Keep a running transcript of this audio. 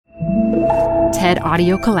TED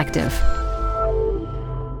Audio Collective.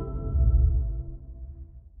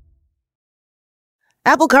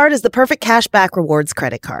 Apple Card is the perfect cashback rewards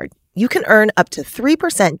credit card. You can earn up to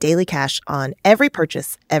 3% daily cash on every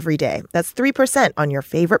purchase every day. That's 3% on your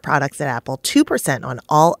favorite products at Apple, 2% on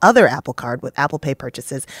all other Apple Card with Apple Pay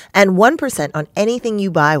purchases, and 1% on anything you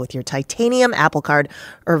buy with your titanium Apple Card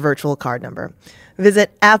or virtual card number.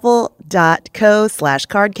 Visit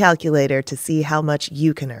apple.co/card calculator to see how much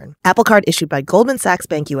you can earn. Apple Card issued by Goldman Sachs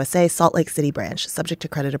Bank USA, Salt Lake City branch. Subject to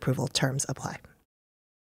credit approval. Terms apply.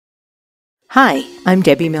 Hi, I'm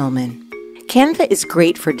Debbie Millman. Canva is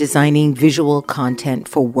great for designing visual content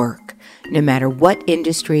for work, no matter what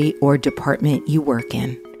industry or department you work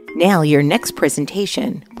in. Nail your next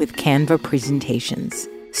presentation with Canva Presentations.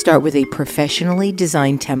 Start with a professionally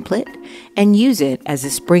designed template and use it as a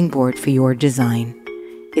springboard for your design.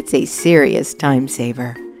 It's a serious time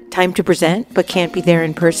saver. Time to present but can't be there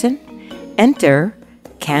in person? Enter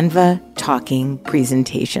Canva Talking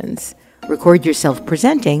Presentations. Record yourself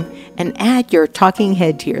presenting and add your talking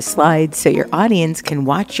head to your slides so your audience can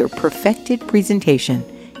watch your perfected presentation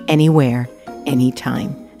anywhere,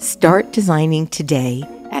 anytime. Start designing today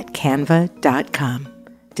at canva.com.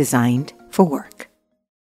 Designed for work.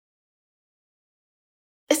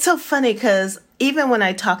 It's so funny because even when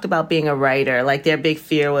I talked about being a writer, like their big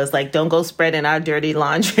fear was like, don't go spreading our dirty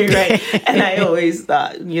laundry, right? And I always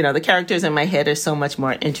thought, the characters in my head are so much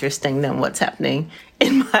more interesting than what's happening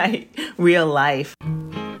in my real life.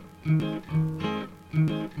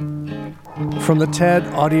 From the TED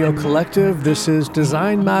Audio Collective, this is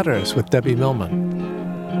Design Matters with Debbie Millman.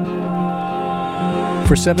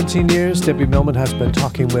 For 17 years, Debbie Millman has been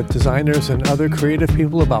talking with designers and other creative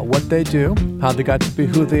people about what they do, how they got to be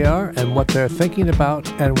who they are, and what they're thinking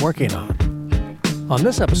about and working on. On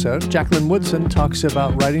this episode, Jacqueline Woodson talks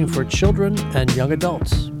about writing for children and young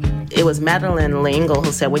adults. It was Madeline L'Engle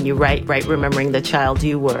who said, when you write remembering the child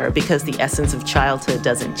you were, because the essence of childhood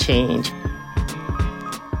doesn't change.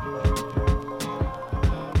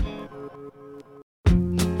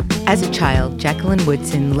 As a child, Jacqueline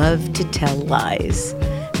Woodson loved to tell lies.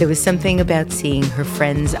 There was something about seeing her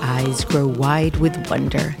friends' eyes grow wide with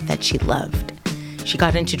wonder that she loved. She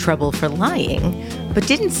got into trouble for lying, but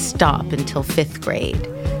didn't stop until 5th grade.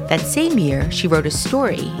 That same year, she wrote a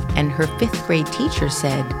story, and her 5th grade teacher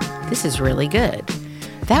said, "This is really good."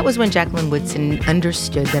 That was when Jacqueline Woodson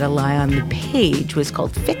understood that a lie on the page was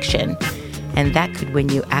called fiction, and that could win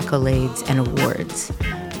you accolades and awards.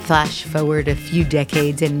 Flash forward a few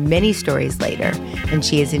decades and many stories later, and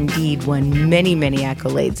she has indeed won many, many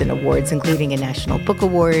accolades and awards, including a National Book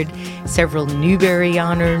Award, several Newbery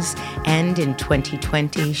honors, and in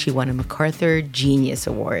 2020, she won a MacArthur Genius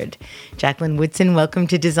Award. Jacqueline Woodson, welcome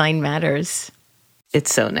to Design Matters.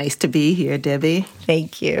 It's so nice to be here, Debbie.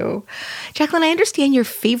 Thank you. Jacqueline, I understand your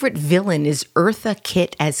favorite villain is Eartha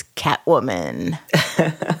Kitt as Catwoman.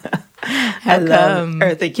 I love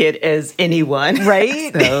Eartha Kitt as anyone.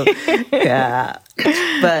 Right? So, yeah.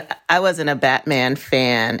 But I wasn't a Batman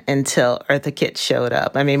fan until Eartha Kitt showed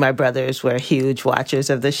up. I mean, my brothers were huge watchers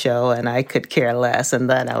of the show, and I could care less. And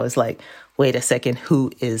then I was like, wait a second,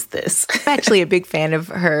 who is this? I'm actually a big fan of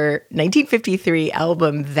her 1953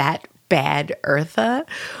 album, That Bad Eartha,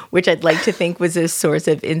 which I'd like to think was a source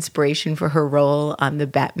of inspiration for her role on the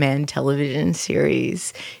Batman television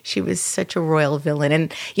series. She was such a royal villain.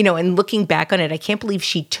 And, and looking back on it, I can't believe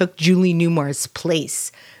she took Julie Newmar's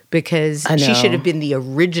place, because she should have been the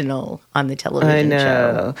original on the television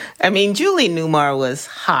show. I mean, Julie Newmar was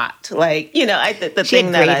hot. Like, the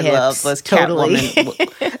thing that I loved was totally.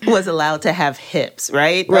 Catwoman was allowed to have hips,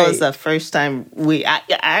 right? That was the first time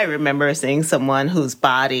I remember seeing someone whose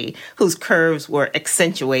curves were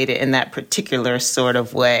accentuated in that particular sort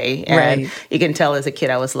of way. And you can tell as a kid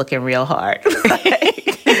I was looking real hard.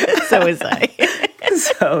 So was I.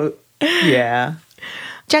 So, yeah.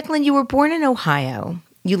 Jacqueline, you were born in Ohio.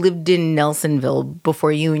 You lived in Nelsonville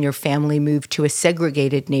before you and your family moved to a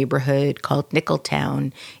segregated neighborhood called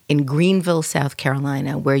Nickeltown in Greenville, South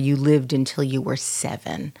Carolina, where you lived until you were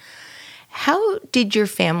 7. How did your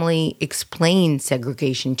family explain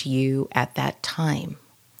segregation to you at that time?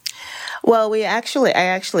 Well, I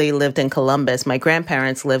actually lived in Columbus. My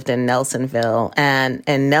grandparents lived in Nelsonville, and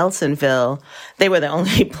in Nelsonville, they were the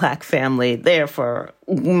only Black family there for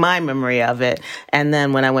my memory of it. And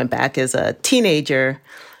then when I went back as a teenager,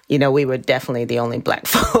 we were definitely the only Black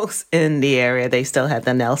folks in the area. They still had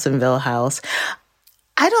the Nelsonville house.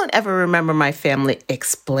 I don't ever remember my family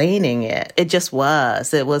explaining it. It just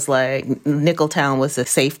was. It was like Nickeltown was a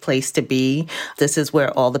safe place to be. This is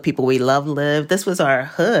where all the people we love live. This was our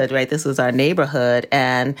hood, right? This was our neighborhood.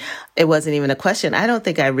 And it wasn't even a question. I don't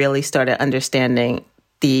think I really started understanding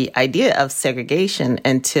the idea of segregation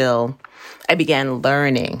until I began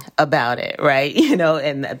learning about it, right?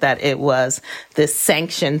 And that it was this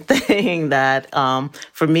sanctioned thing that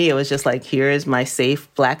for me, it was just like, here is my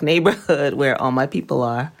safe Black neighborhood where all my people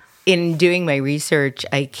are. In doing my research,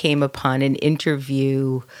 I came upon an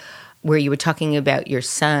interview where you were talking about your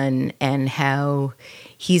son and how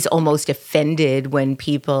he's almost offended when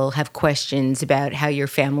people have questions about how your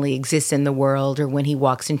family exists in the world, or when he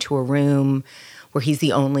walks into a room where he's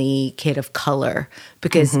the only kid of color,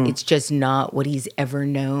 because it's just not what he's ever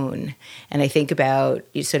known. And I think about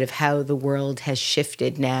sort of how the world has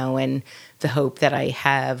shifted now and the hope that I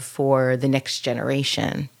have for the next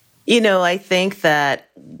generation. I think that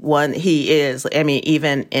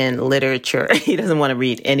even in literature, he doesn't want to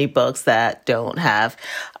read any books that don't have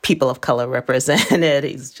people of color represented.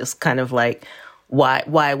 He's just kind of like,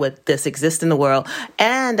 why would this exist in the world?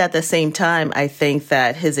 And at the same time, I think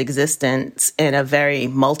that his existence in a very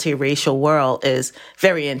multiracial world is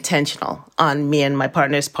very intentional on me and my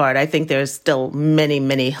partner's part. I think there's still many,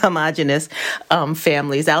 many homogenous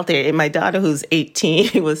families out there. And my daughter, who's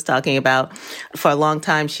 18, was talking about, for a long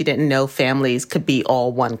time, she didn't know families could be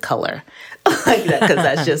all one color. Like that, because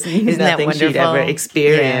that's just nothing she'd ever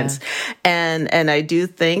experienced. Yeah. And I do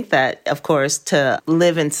think that, of course, to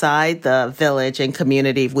live inside the village and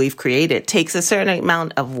community we've created takes a certain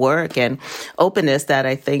amount of work and openness that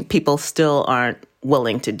I think people still aren't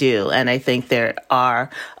willing to do. And I think there are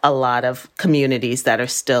a lot of communities that are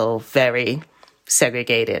still very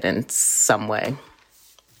segregated in some way.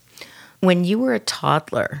 When you were a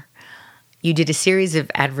toddler, you did a series of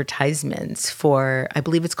advertisements for, I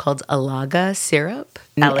believe it's called Alaga syrup.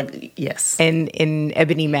 Yes. And in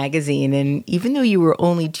Ebony magazine. And even though you were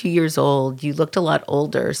only 2 years old, you looked a lot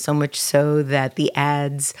older, so much so that the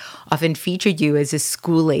ads often featured you as a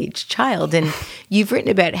school-age child. And you've written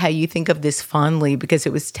about how you think of this fondly because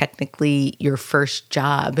it was technically your first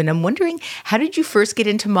job. And I'm wondering, how did you first get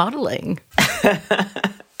into modeling?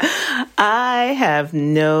 I have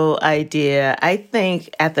no idea. I think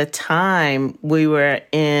at the time we were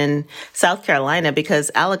in South Carolina, because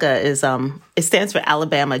Alaga is it stands for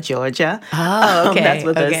Alabama, Georgia. Oh, okay. That's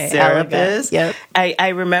what the syrup Alaga. is. Yep. I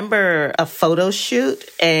remember a photo shoot,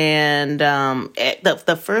 and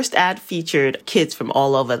the first ad featured kids from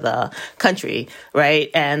all over the country, right?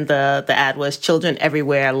 And the ad was, "Children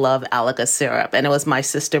everywhere love Alaga syrup." And it was my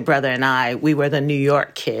sister, brother, and I. We were the New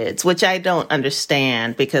York kids, which I don't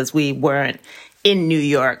understand because we weren't in New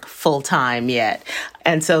York full time yet.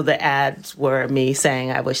 And so the ads were me saying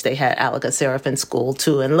I wish they had Alaga syrup in school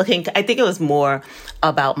too. And I think it was more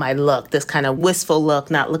about my look, this kind of wistful look,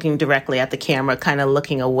 not looking directly at the camera, kind of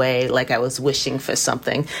looking away, like I was wishing for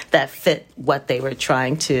something that fit what they were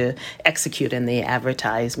trying to execute in the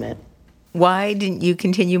advertisement. Why didn't you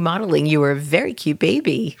continue modeling? You were a very cute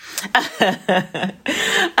baby. I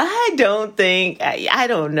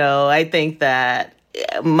don't know. I think that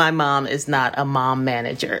my mom is not a mom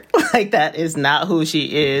manager. Like, that is not who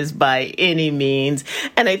she is by any means.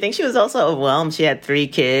 And I think she was also overwhelmed. She had 3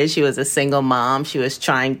 kids. She was a single mom. She was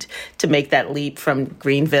trying to make that leap from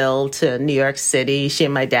Greenville to New York City. She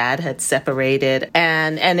and my dad had separated.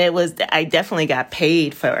 And I definitely got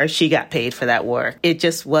paid she got paid for that work. It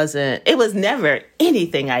was never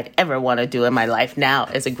anything I'd ever want to do in my life now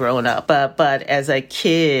as a grown up. But as a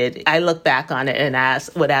kid, I look back on it and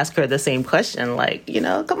would ask her the same question, like,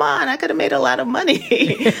 come on, I could have made a lot of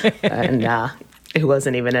money. And it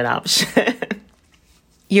wasn't even an option.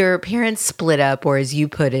 Your parents split up, or as you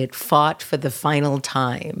put it, fought for the final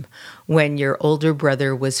time when your older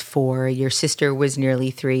brother was 4, your sister was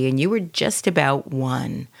nearly 3, and you were just about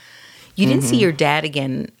 1. You didn't see your dad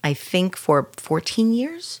again, I think, for 14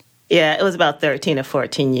 years? Yeah, it was about 13 or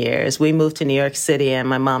 14 years. We moved to New York City, and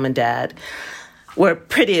my mom and dad were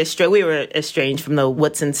pretty estranged. We were estranged from the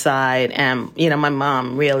Woodson side. And, my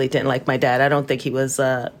mom really didn't like my dad. I don't think he was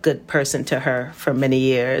a good person to her for many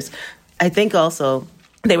years. I think also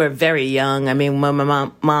they were very young. I mean, when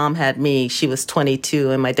my mom had me, she was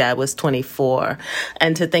 22 and my dad was 24.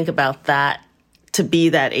 And to think about that, to be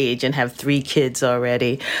that age and have 3 kids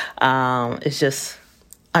already, it's just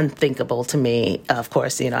unthinkable to me. Of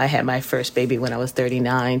course, I had my first baby when I was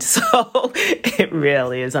 39, so it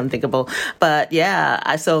really is unthinkable. But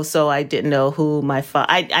yeah, so I didn't know who my father.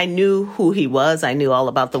 I knew who he was. I knew all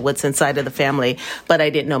about the Woodson side of the family, but I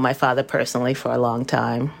didn't know my father personally for a long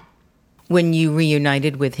time. When you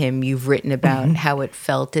reunited with him, you've written about how it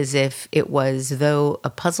felt as if it was though a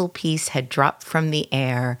puzzle piece had dropped from the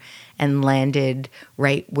air and landed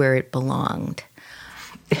right where it belonged.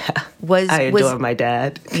 Yeah, I adore my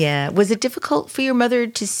dad. Yeah. Was it difficult for your mother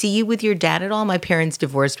to see you with your dad at all? My parents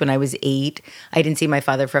divorced when I was 8. I didn't see my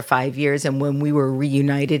father for 5 years. And when we were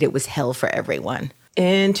reunited, it was hell for everyone.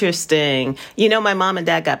 Interesting. My mom and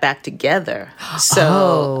dad got back together.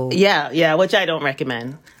 So, yeah, which I don't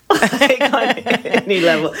recommend. Like on any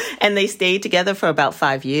level. And they stayed together for about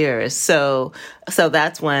 5 years. So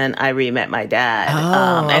that's when I re-met my dad.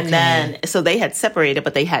 And then, so they had separated,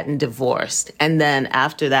 but they hadn't divorced. And then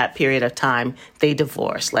after that period of time, they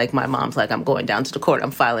divorced. Like my mom's like, I'm going down to the court.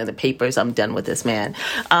 I'm filing the papers. I'm done with this man.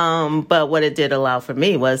 But what it did allow for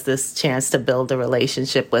me was this chance to build a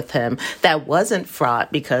relationship with him that wasn't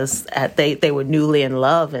fraught because they were newly in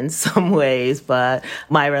love in some ways. But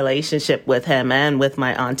my relationship with him and with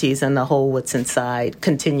my aunties and the whole Woodson side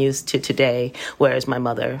continues to today. Whereas my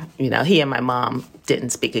mother, he and my mom didn't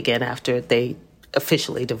speak again after they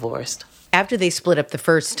officially divorced. After they split up the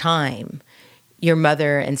first time, your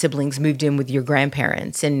mother and siblings moved in with your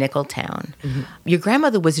grandparents in Nicholtown. Mm-hmm. Your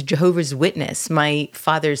grandmother was a Jehovah's Witness. My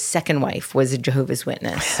father's second wife was a Jehovah's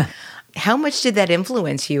Witness. How much did that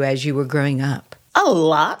influence you as you were growing up? A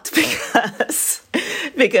lot,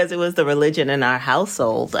 because it was the religion in our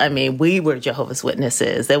household. I mean, we were Jehovah's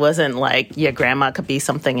Witnesses. It wasn't like your grandma could be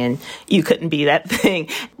something and you couldn't be that thing.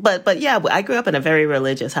 But yeah, I grew up in a very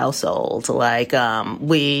religious household. Like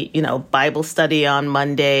we, Bible study on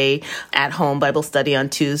Monday, at home Bible study on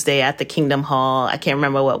Tuesday at the Kingdom Hall. I can't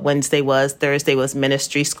remember what Wednesday was. Thursday was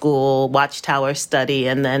ministry school, Watchtower study,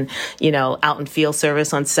 and then, out in field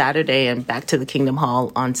service on Saturday and back to the Kingdom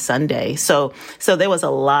Hall on Sunday. So there was a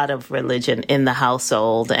lot of religion in the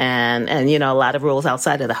household and a lot of rules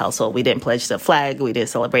outside of the household. We didn't pledge the flag. We didn't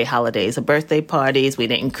celebrate holidays or birthday parties. We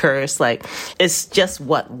didn't curse. Like, it's just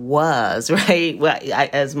what was, right?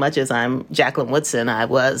 As much as I'm Jacqueline Woodson, I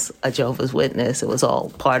was a Jehovah's Witness. It was all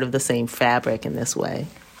part of the same fabric in this way.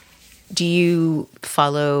 Do you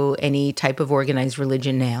follow any type of organized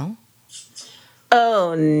religion now?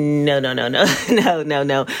 Oh, no.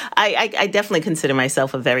 I definitely consider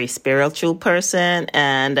myself a very spiritual person,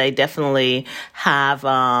 and I definitely have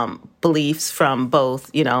beliefs from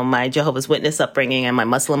both, my Jehovah's Witness upbringing and my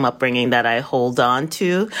Muslim upbringing that I hold on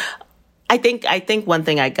to. I think one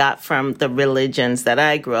thing I got from the religions that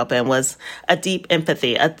I grew up in was a deep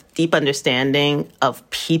empathy, a deep understanding of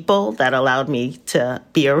people that allowed me to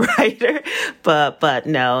be a writer. But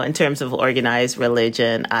no, in terms of organized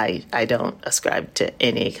religion, I don't ascribe to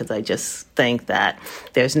any because I just think that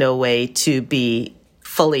there's no way to be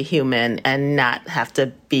fully human and not have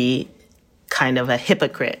to be kind of a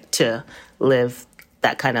hypocrite to live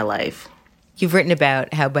that kind of life. You've written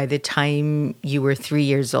about how by the time you were 3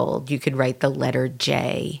 years old, you could write the letter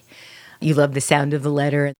J. You loved the sound of the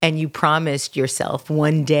letter, and you promised yourself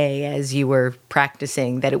one day as you were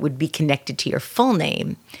practicing that it would be connected to your full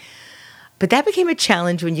name. But that became a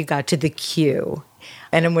challenge when you got to the Q.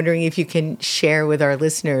 And I'm wondering if you can share with our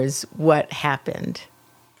listeners what happened.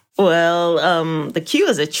 Well, the Q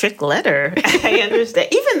is a trick letter. I understand.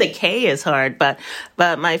 Even the K is hard, but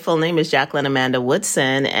my full name is Jacqueline Amanda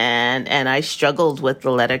Woodson, and I struggled with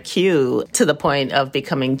the letter Q to the point of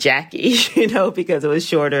becoming Jackie, because it was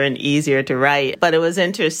shorter and easier to write. But it was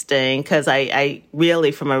interesting because I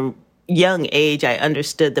really, from a young age, I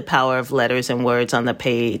understood the power of letters and words on the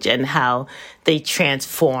page and how they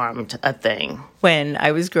transformed a thing. When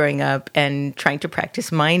I was growing up and trying to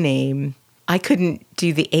practice my name, I couldn't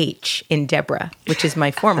do the H in Deborah, which is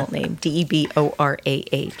my formal name, Deborah.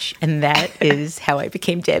 And that is how I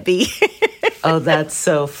became Debbie. Oh, that's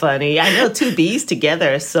so funny. I know 2 B's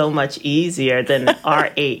together are so much easier than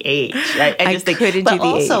RAH. I just think, couldn't but do the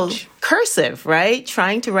also H. Cursive, right?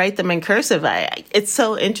 Trying to write them in cursive. It's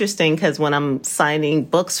so interesting because when I'm signing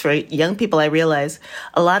books for young people, I realize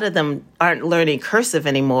a lot of them aren't learning cursive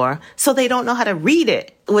anymore, so they don't know how to read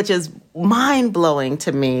it, which is mind-blowing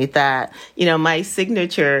to me that, my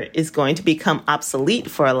signature is going to become obsolete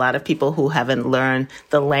for a lot of people who haven't learned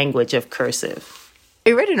the language of cursive.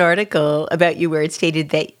 I read an article about you where it stated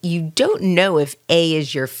that you don't know if A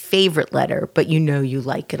is your favorite letter, but you know you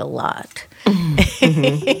like it a lot.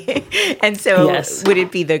 Mm-hmm. And so yes. Would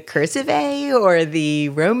it be the cursive A or the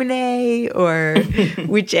Roman A or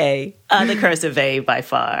which A? The cursive A by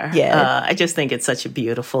far. Yeah. I just think it's such a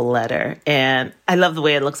beautiful letter. And I love the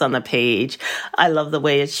way it looks on the page. I love the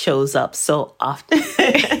way it shows up so often.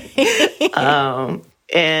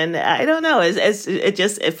 And I don't know, it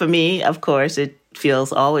just, for me, of course, it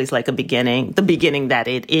feels always like a beginning, the beginning that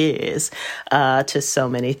it is to so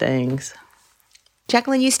many things.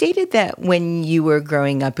 Jacqueline, you stated that when you were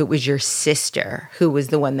growing up, it was your sister who was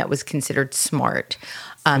the one that was considered smart,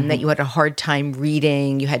 that you had a hard time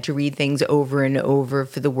reading. You had to read things over and over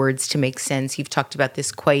for the words to make sense. You've talked about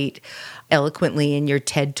this quite eloquently in your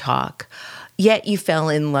TED Talk. Yet you fell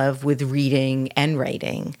in love with reading and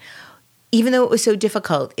writing. Even though it was so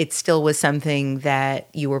difficult, it still was something that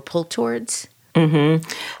you were pulled towards? Mm-hmm.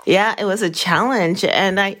 Yeah, it was a challenge.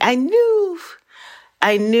 And I knew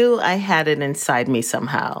I had it inside me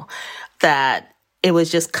somehow, that it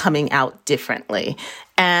was just coming out differently.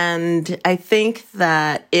 And I think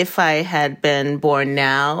that if I had been born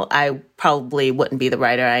now, I probably wouldn't be the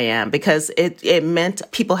writer I am, because it meant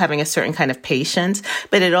people having a certain kind of patience,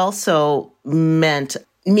 but it also meant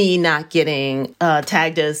me not getting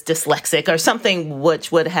tagged as dyslexic or something,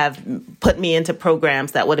 which would have put me into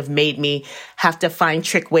programs that would have made me have to find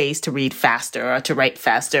trick ways to read faster or to write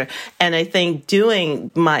faster. And I think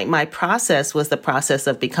doing my process was the process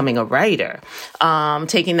of becoming a writer,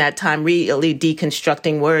 taking that time, really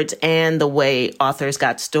deconstructing words and the way authors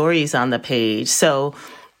got stories on the page. So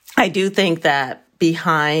I do think that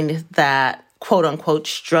behind that quote unquote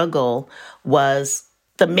struggle was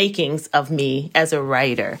the makings of me as a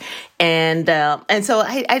writer. And so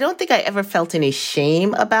I don't think I ever felt any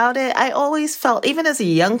shame about it. I always felt, even as a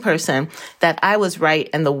young person, that I was right,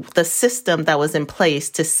 and the system that was in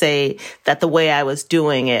place to say that the way I was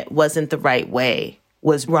doing it wasn't the right way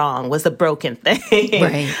was wrong, was a broken thing.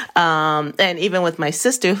 Right. And even with my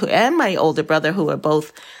sister and my older brother, who are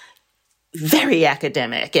both very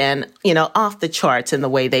academic and, off the charts in the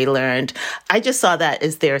way they learned, I just saw that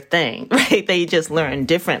as their thing, right? They just learned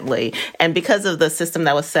differently. And because of the system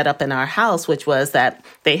that was set up in our house, which was that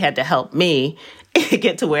they had to help me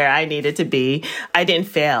get to where I needed to be, I didn't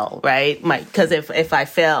fail, right? Because if I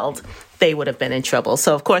failed, they would have been in trouble.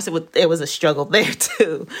 So, of course, it was a struggle there,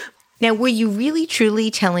 too. Now, were you really,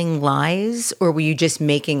 truly telling lies, or were you just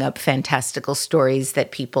making up fantastical stories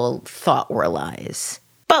that people thought were lies?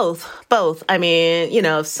 Both. I mean,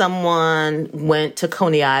 if someone went to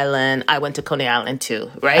Coney Island, I went to Coney Island too,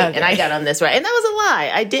 right? Okay. And I got on this, right? And that was a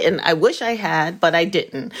lie. I didn't. I wish I had, but I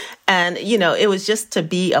didn't. And, it was just to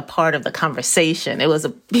be a part of the conversation. It was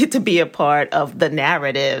to be a part of the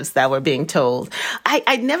narratives that were being told.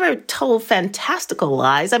 I never told fantastical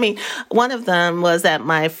lies. I mean, one of them was that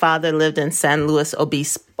my father lived in San Luis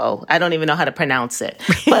Obispo. I don't even know how to pronounce it,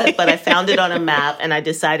 but I found it on a map, and I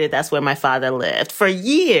decided that's where my father lived for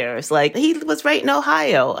years. Like, he was right in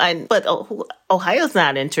Ohio, but Ohio's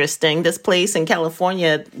not interesting. This place in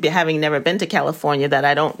California, having never been to California, that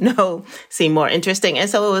I don't know, seemed more interesting. And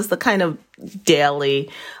so it was the kind of daily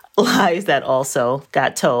lies that also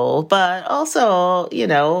got told, but also,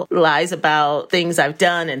 lies about things I've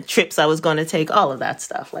done and trips I was going to take, all of that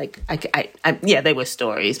stuff. Like, they were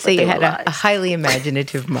stories, but so you had a highly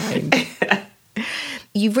imaginative mind.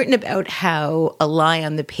 You've written about how a lie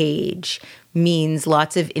on the page means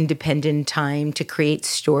lots of independent time to create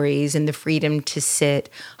stories and the freedom to sit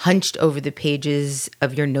hunched over the pages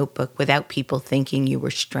of your notebook without people thinking you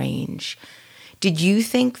were strange. Did you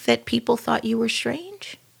think that people thought you were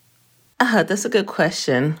strange? That's a good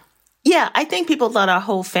question. Yeah, I think people thought our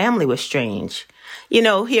whole family was strange.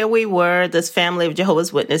 Here we were, this family of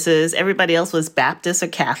Jehovah's Witnesses. Everybody else was Baptist or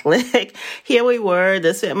Catholic. Here we were.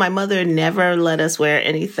 My mother never let us wear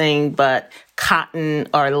anything but cotton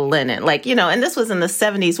or linen. And this was in the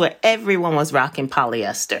 70s where everyone was rocking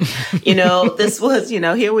polyester. This was,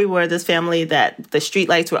 here we were, this family that the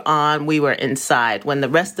streetlights were on. We were inside when the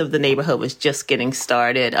rest of the neighborhood was just getting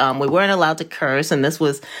started. We weren't allowed to curse. And this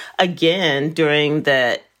was, again, during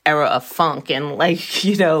the era of funk and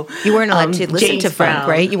you weren't allowed to listen James to funk, Brown.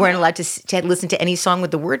 Right? You weren't allowed to listen to any song with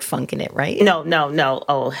the word funk in it, right? No.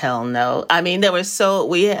 Oh, hell no. I mean,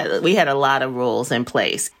 we had a lot of rules in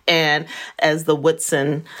place. And as the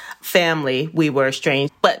Woodson family, we were strange.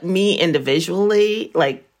 But me individually,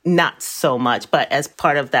 not so much. But as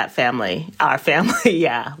part of that family, our family,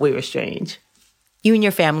 yeah, we were strange. You and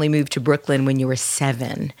your family moved to Brooklyn when you were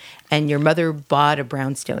 7, and your mother bought a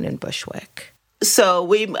brownstone in Bushwick.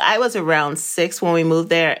 So I was around 6 when we moved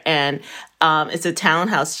there, and it's a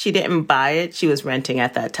townhouse. She didn't buy it; she was renting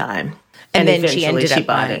at that time, and then she ended up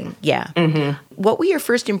bought buying. It. Yeah. Mm-hmm. What were your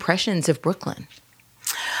first impressions of Brooklyn?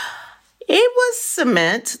 It was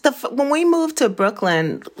cement. When we moved to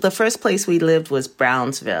Brooklyn, the first place we lived was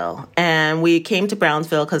Brownsville. And we came to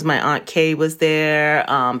Brownsville because my Aunt Kay was there.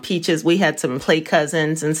 Peaches, we had some play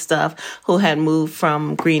cousins and stuff who had moved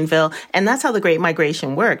from Greenville. And that's how the Great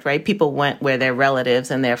Migration worked, right? People went where their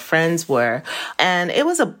relatives and their friends were. And it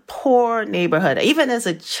was a poor neighborhood. Even as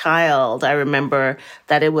a child, I remember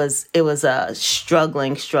that it was a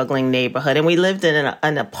struggling neighborhood. And we lived in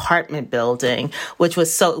an apartment building, which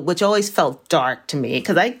always felt dark to me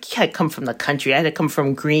because I had come from the country. I had come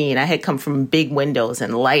from green. I had come from big windows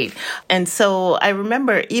and light. And so I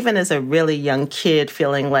remember even as a really young kid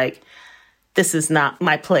feeling like, this is not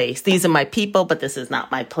my place. These are my people, but this is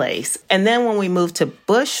not my place. And then when we moved to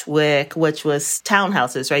Bushwick, which was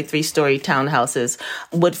townhouses, right? 3-story townhouses,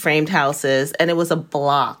 wood-framed houses, and it was a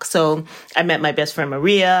block. So I met my best friend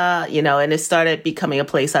Maria, and it started becoming a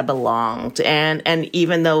place I belonged. And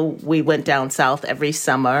even though we went down south every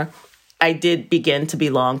summer, I did begin to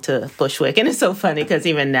belong to Bushwick. And it's so funny because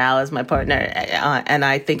even now as my partner and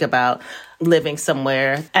I think about living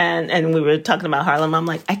somewhere and we were talking about Harlem, I'm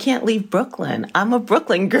like, I can't leave Brooklyn. I'm a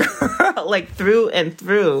Brooklyn girl, like through and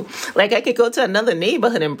through. Like I could go to another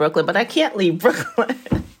neighborhood in Brooklyn, but I can't leave Brooklyn.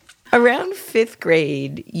 Around 5th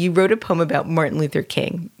grade, you wrote a poem about Martin Luther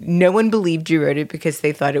King. No one believed you wrote it because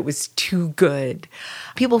they thought it was too good.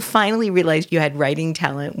 People finally realized you had writing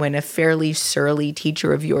talent when a fairly surly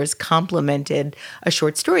teacher of yours complimented a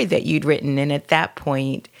short story that you'd written. And at that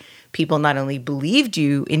point, people not only believed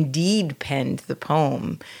you, indeed penned the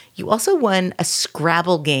poem, you also won a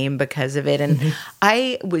Scrabble game because of it. And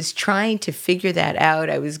I was trying to figure that out.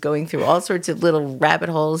 I was going through all sorts of little rabbit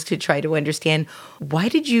holes to try to understand, why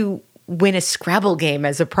did you win a Scrabble game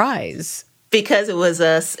as a prize? Because it was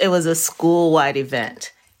a school-wide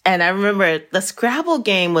event. And I remember the Scrabble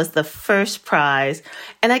game was the first prize.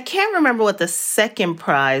 And I can't remember what the second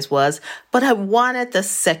prize was, but I wanted the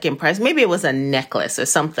second prize. Maybe it was a necklace or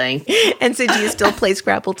something. And so do you still play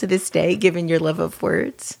Scrabble to this day, given your love of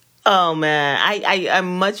words? Oh, man,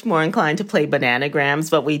 I'm much more inclined to play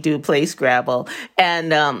bananagrams, but we do play Scrabble.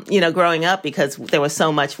 And, growing up, because there was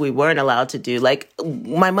so much we weren't allowed to do, like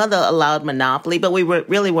my mother allowed Monopoly, but we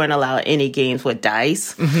really weren't allowed any games with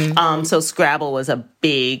dice. Mm-hmm. So Scrabble was a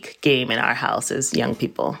big game in our house as young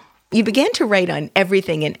people. You began to write on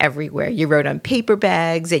everything and everywhere. You wrote on paper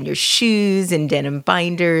bags and your shoes and denim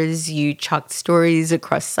binders. You chalked stories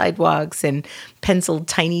across sidewalks and penciled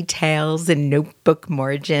tiny tales and notebook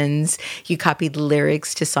margins. You copied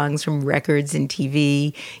lyrics to songs from records and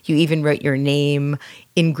TV. You even wrote your name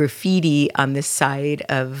in graffiti on the side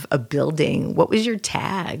of a building. What was your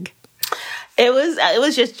tag? It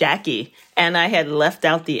was just Jackie. And I had left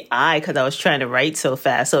out the I because I was trying to write so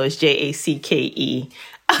fast. So it was Jacke.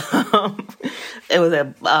 It was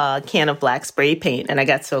a can of black spray paint, and I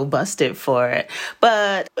got so busted for it.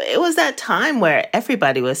 But it was that time where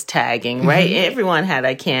everybody was tagging, right? Mm-hmm. Everyone had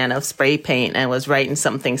a can of spray paint and was writing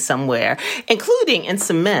something somewhere, including in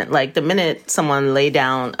cement. Like the minute someone laid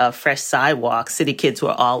down a fresh sidewalk, city kids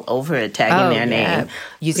were all over it, tagging their name.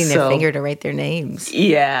 Using their finger to write their names.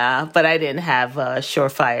 Yeah, but I didn't have a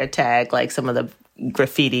surefire tag like some of the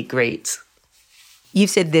graffiti greats. You've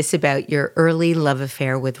said this about your early love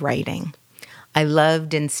affair with writing. I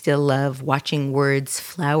loved and still love watching words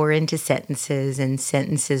flower into sentences and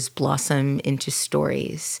sentences blossom into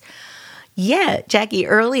stories. Yeah, Jackie,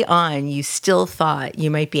 early on, you still thought you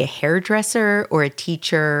might be a hairdresser or a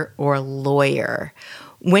teacher or a lawyer.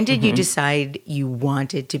 When did you decide you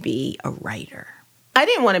wanted to be a writer? I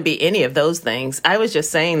didn't want to be any of those things. I was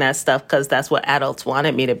just saying that stuff because that's what adults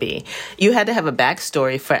wanted me to be. You had to have a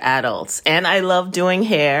backstory for adults. And I love doing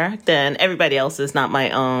hair. Then everybody else is not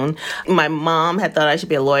my own. My mom had thought I should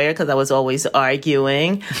be a lawyer because I was always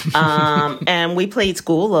arguing. And we played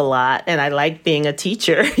school a lot. And I liked being a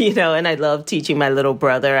teacher, and I loved teaching my little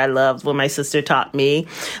brother. I loved when my sister taught me.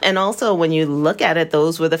 And also when you look at it,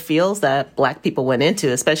 those were the fields that Black people went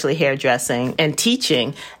into, especially hairdressing and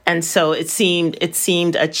teaching. And so it seemed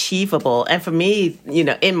achievable. And for me,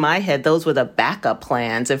 in my head, those were the backup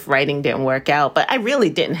plans if writing didn't work out. But I really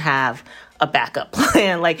didn't have a backup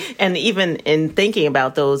plan. And even in thinking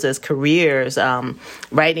about those as careers,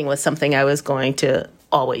 writing was something I was going to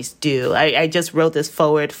always do. I just wrote this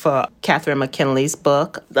forward for Catherine McKinley's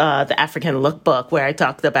book, The African Lookbook, where I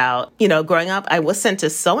talked about, growing up, I was sent to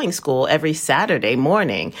sewing school every Saturday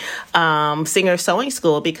morning, Singer Sewing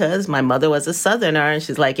School, because my mother was a Southerner, and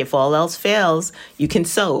she's like, if all else fails, you can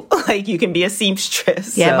sew. You can be a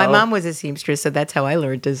seamstress. Yeah, my mom was a seamstress, so that's how I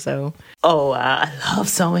learned to sew. Oh, I love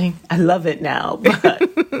sewing. I love it now. But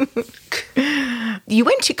You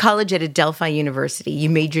went to college at Adelphi University. You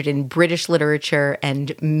majored in British literature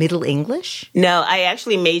and Middle English? No, I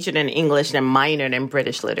actually majored in English and minored in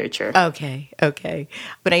British literature. Okay.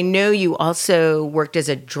 But I know you also worked as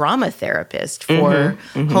a drama therapist for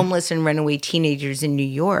homeless and runaway teenagers in New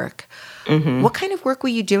York. What kind of work were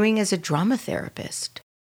you doing as a drama therapist?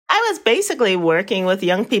 I was basically working with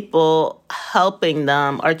young people, helping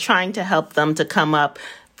them or trying to help them to come up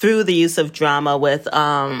through the use of drama with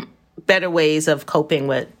better ways of coping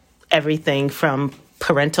with everything from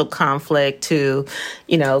parental conflict to,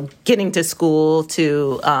 getting to school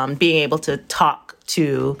to being able to talk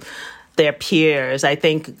to their peers. I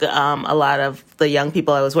think a lot of the young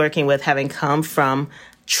people I was working with, having come from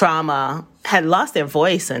trauma, had lost their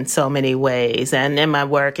voice in so many ways. And in my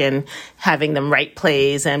work in having them write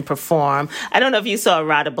plays and perform, I don't know if you saw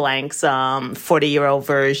Rada Blank's 40-year-old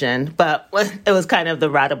version, but it was kind of the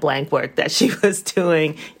Rada Blank work that she was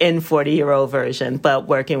doing in 40-year-old version, but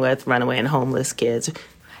working with runaway and homeless kids.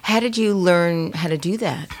 How did you learn how to do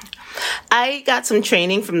that? I got some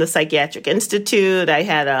training from the Psychiatric Institute. I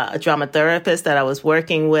had a drama therapist that I was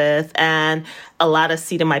working with, and a lot of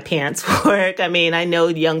seat in my pants work. I mean, I know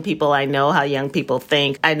young people. I know how young people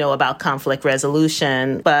think. I know about conflict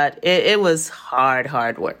resolution, but it was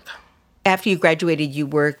hard work. After you graduated, you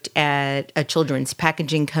worked at a children's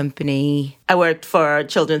packaging company. I worked for a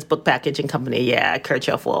children's book packaging company,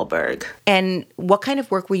 Kirchhoff-Wahlberg. And what kind of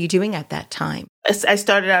work were you doing at that time? I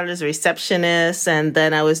started out as a receptionist, and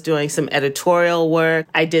then I was doing some editorial work.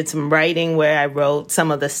 I did some writing where I wrote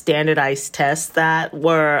some of the standardized tests that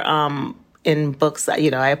were in books. I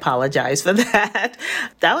apologize for that.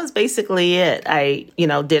 That was basically it. I,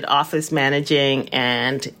 did office managing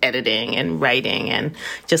and editing and writing and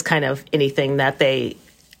just kind of anything that they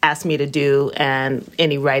asked me to do and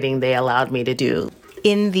any writing they allowed me to do.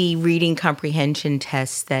 In the reading comprehension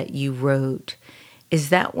tests that you wrote, is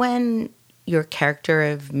that when your character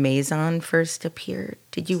of Maison first appeared?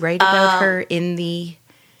 Did you write about her in the...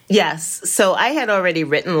 Yes. So I had already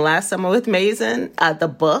written Last Summer with Maison, the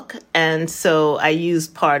book. And so I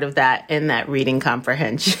used part of that in that reading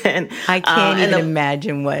comprehension. I can't even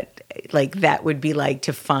imagine what that would be like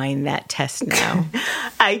to find that test now.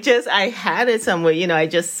 I had it somewhere. I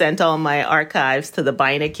just sent all my archives to the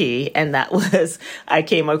Beinecke, and I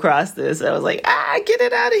came across this. I was like, get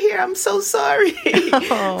it out of here. I'm so sorry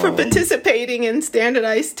for participating in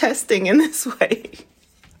standardized testing in this way.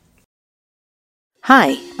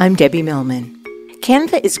 Hi, I'm Debbie Millman.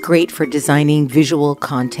 Canva is great for designing visual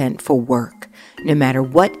content for work, no matter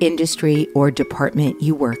what industry or department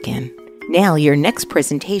you work in. Nail your next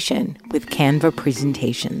presentation with Canva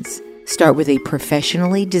Presentations. Start with a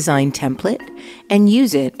professionally designed template and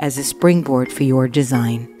use it as a springboard for your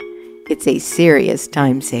design. It's a serious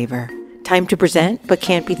time saver. Time to present but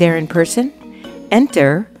can't be there in person?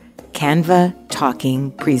 Enter Canva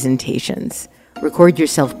Talking Presentations. Record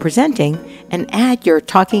yourself presenting and add your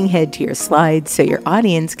talking head to your slides so your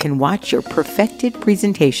audience can watch your perfected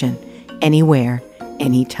presentation anywhere,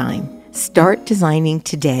 anytime. Start designing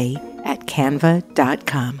today at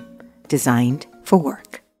canva.com. Designed for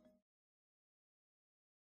work.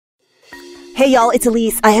 Hey, y'all, it's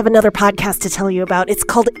Elise. I have another podcast to tell you about. It's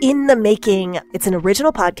called In the Making. It's an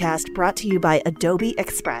original podcast brought to you by Adobe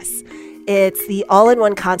Express. It's the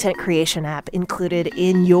all-in-one content creation app included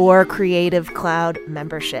in your Creative Cloud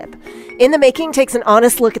membership. In the Making takes an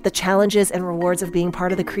honest look at the challenges and rewards of being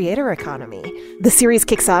part of the creator economy. The series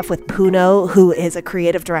kicks off with Puno, who is a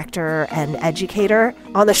creative director and educator.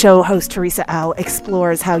 On the show, host Teresa Au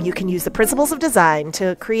explores how you can use the principles of design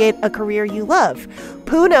to create a career you love.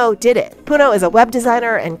 Puno did it. Puno is a web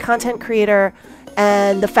designer and content creator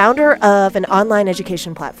and the founder of an online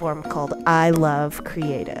education platform called I Love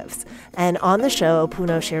Creatives. And on the show,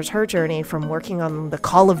 Puno shares her journey from working on the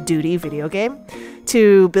Call of Duty video game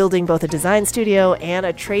to building both a design studio and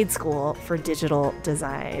a trade school for digital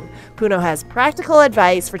design. Puno has practical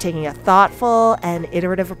advice for taking a thoughtful and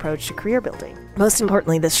iterative approach to career building. Most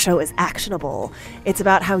importantly, this show is actionable. It's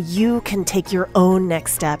about how you can take your own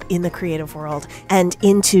next step in the creative world and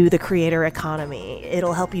into the creator economy.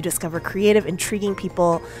 It'll help you discover creative, intriguing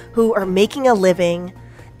people who are making a living,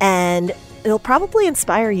 and it'll probably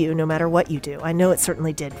inspire you no matter what you do. I know it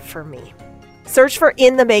certainly did for me. Search for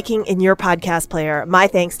In the Making in your podcast player. My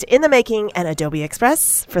thanks to In the Making and Adobe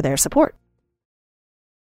Express for their support.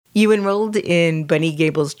 You enrolled in Bunny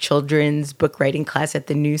Gable's children's book writing class at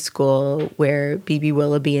the New School, where B.B.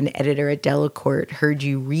 Willoughby, an editor at Delacorte, heard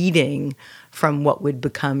you reading from what would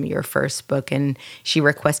become your first book, and she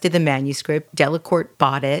requested the manuscript. Delacorte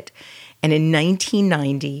bought it, and in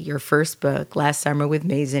 1990, your first book, Last Summer with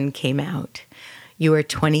Maison, came out. You were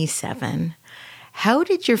 27. How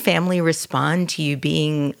did your family respond to you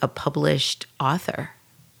being a published author?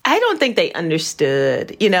 I don't think they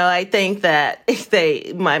understood. I think that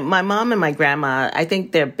my mom and my grandma, I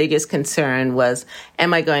think their biggest concern was,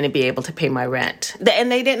 am I going to be able to pay my rent?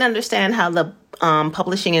 And they didn't understand how the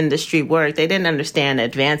publishing industry worked. They didn't understand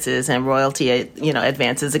advances and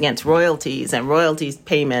advances against royalties and royalties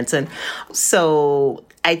payments. And so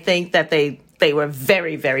I think that they were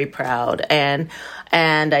very, very proud. And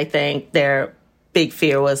I think their big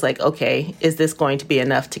fear was like, okay, is this going to be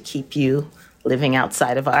enough to keep you living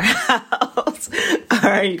outside of our house, or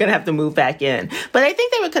are you going to have to move back in? But I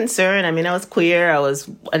think they were concerned. I mean, I was queer. I was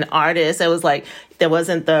an artist. I was like, there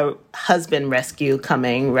wasn't the husband rescue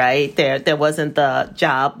coming, right? There wasn't the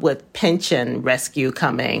job with pension rescue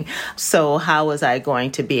coming. So how was I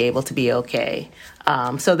going to be able to be okay?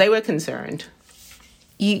 So they were concerned.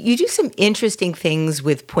 You do some interesting things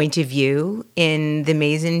with point of view in the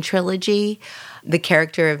Mazin trilogy. The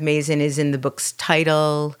character of Mazin is in the book's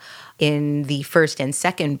title, in the first and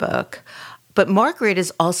second book. But Margaret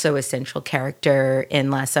is also a central character in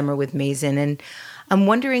Last Summer with Mazin. And I'm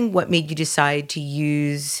wondering what made you decide to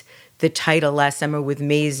use the title Last Summer with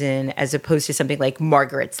Mazin as opposed to something like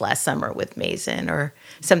Margaret's Last Summer with Mazin, or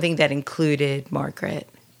something that included Margaret.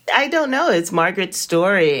 I don't know. It's Margaret's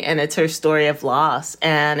story, and it's her story of loss,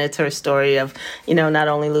 and it's her story of, not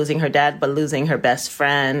only losing her dad, but losing her best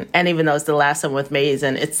friend. And even though it's the Last Summer with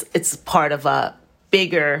Mazin, it's part of a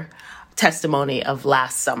bigger testimony of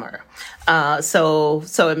last summer. So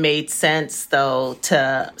it made sense, though,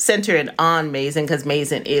 to center it on Mazin, because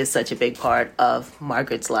Mazin is such a big part of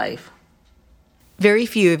Margaret's life. Very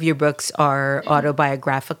few of your books are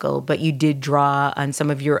autobiographical, but you did draw on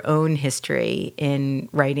some of your own history in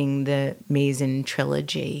writing the Mazin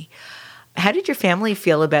trilogy. How did your family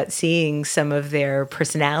feel about seeing some of their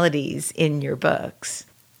personalities in your books?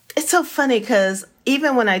 It's so funny because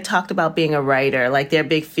even when I talked about being a writer, like their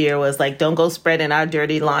big fear was like, don't go spreading our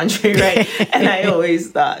dirty laundry, right? And I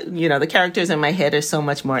always thought, the characters in my head are so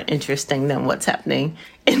much more interesting than what's happening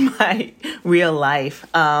in my real life.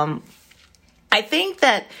 I think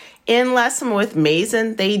that in Last Summer with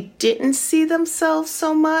Mazin, they didn't see themselves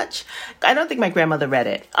so much. I don't think my grandmother read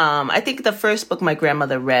it. I think the first book my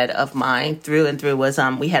grandmother read of mine through and through was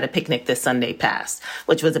We Had a Picnic This Sunday Past,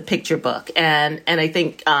 which was a picture book. And I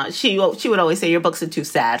think she would always say, your books are too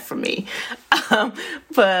sad for me.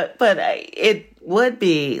 But it would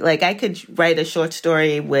be, like, I could write a short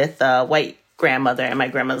story with white grandmother, and my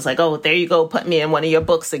grandmother's like, oh, there you go, put me in one of your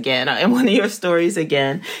books again, or in one of your stories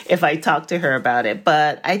again, if I talk to her about it.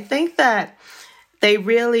 But I think that they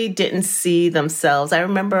really didn't see themselves. I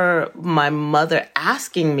remember my mother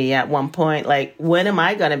asking me at one point, like, when am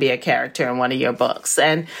I going to be a character in one of your books?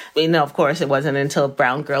 And, of course, it wasn't until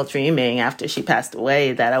Brown Girl Dreaming, after she passed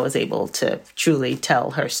away, that I was able to truly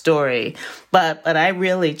tell her story. But I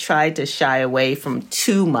really tried to shy away from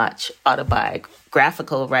too much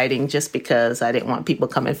autobiographical writing just because I didn't want people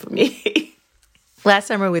coming for me. Last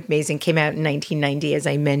Summer with Mazin came out in 1990, as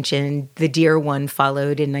I mentioned. The Dear One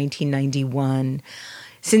followed in 1991.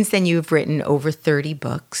 Since then, you've written over 30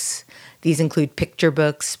 books. These include picture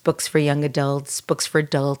books, books for young adults, books for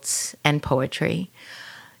adults, and poetry.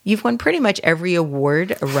 You've won pretty much every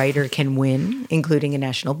award a writer can win, including a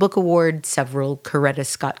National Book Award, several Coretta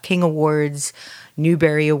Scott King Awards,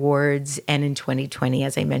 Newbery Awards, and in 2020,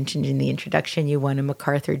 as I mentioned in the introduction, you won a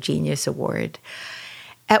MacArthur Genius Award.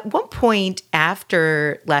 At one point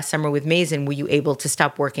after Last Summer with Mazin, were you able to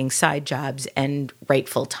stop working side jobs and write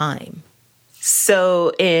full time?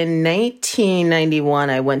 So in 1991,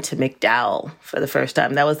 I went to MacDowell for the first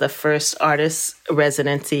time. That was the first artist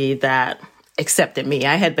residency that accepted me.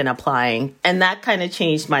 I had been applying, and that kind of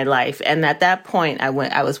changed my life. And at that point, I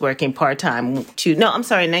was working part-time in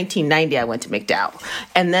 1990, I went to MacDowell.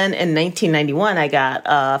 And then in 1991, I got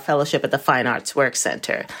a fellowship at the Fine Arts Work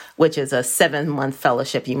Center, which is a 7-month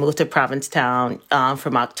fellowship. You move to Provincetown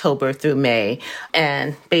from October through May.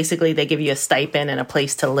 And basically, they give you a stipend and a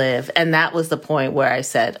place to live. And that was the point where I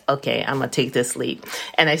said, okay, I'm going to take this leap.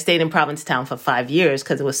 And I stayed in Provincetown for 5 years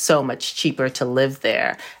because it was so much cheaper to live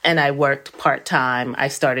there. And I worked part-time. I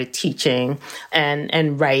started teaching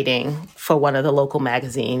and writing for one of the local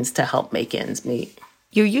magazines to help make ends meet.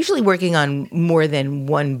 You're usually working on more than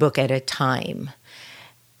one book at a time.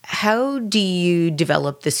 How do you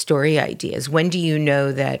develop the story ideas? When do you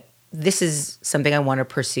know that this is something I want to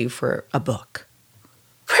pursue for a book?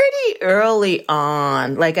 Pretty early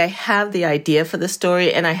on. Like, I have the idea for the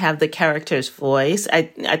story and I have the character's voice. I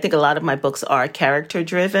think a lot of my books are character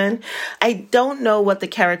driven. I don't know what the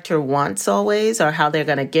character wants always or how they're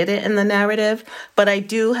going to get it in the narrative, but I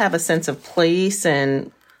do have a sense of place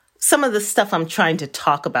and some of the stuff I'm trying to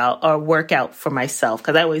talk about or work out for myself,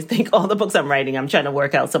 because I always think all the books I'm writing, I'm trying to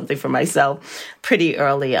work out something for myself pretty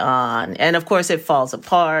early on. And of course, it falls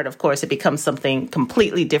apart. Of course, it becomes something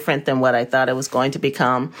completely different than what I thought it was going to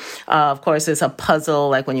become. Of course, it's a puzzle,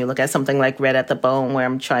 like when you look at something like Red at the Bone, where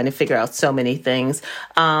I'm trying to figure out so many things.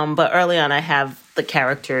 But early on, I have the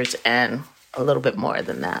characters and a little bit more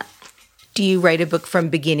than that. Do you write a book from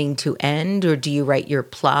beginning to end, or do you write your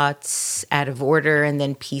plots out of order and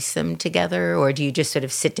then piece them together? Or do you just sort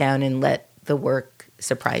of sit down and let the work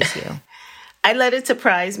surprise you? I let it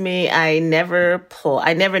surprise me. I never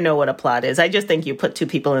know what a plot is. I just think you put two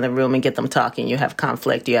people in a room and get them talking. You have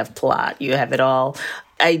conflict, you have plot, you have it all.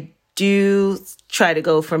 I do try to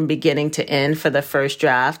go from beginning to end for the first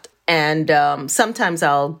draft. And sometimes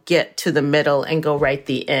I'll get to the middle and go write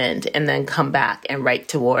the end and then come back and write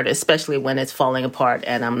toward it, especially when it's falling apart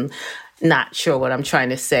and I'm not sure what I'm trying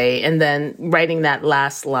to say. And then writing that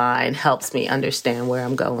last line helps me understand where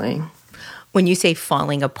I'm going. When you say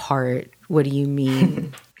falling apart, what do you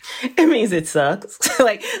mean? It means it sucks.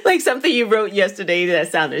 like something you wrote yesterday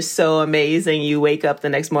that sounded so amazing. You wake up the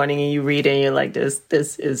next morning and you read it and you're like, this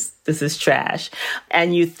is trash.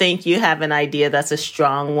 And you think you have an idea that's a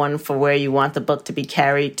strong one for where you want the book to be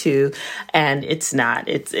carried to, and it's not.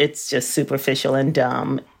 It's just superficial and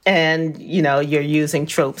dumb. And, you're using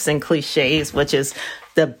tropes and cliches, which is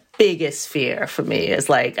the biggest fear for me. Is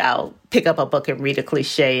like, I'll pick up a book and read a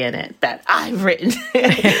cliche in it that I've written.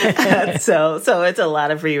 So it's a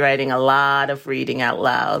lot of rewriting, a lot of reading out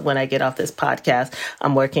loud. When I get off this podcast,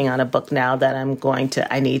 I'm working on a book now that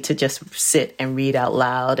I need to just sit and read out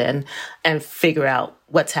loud and figure out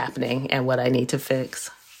what's happening and what I need to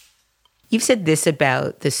fix. You've said this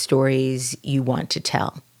about the stories you want to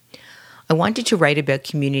tell. I wanted to write about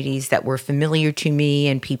communities that were familiar to me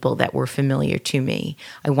and people that were familiar to me.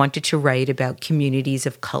 I wanted to write about communities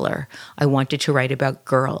of color. I wanted to write about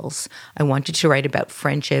girls. I wanted to write about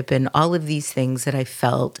friendship and all of these things that I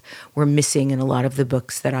felt were missing in a lot of the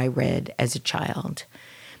books that I read as a child.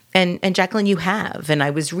 And Jacqueline, you have. And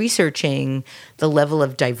I was researching the level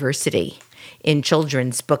of diversity in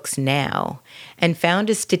children's books now and found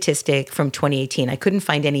a statistic from 2018. I couldn't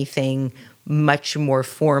find anything much more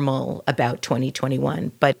formal about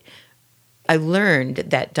 2021, but I learned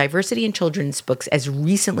that diversity in children's books as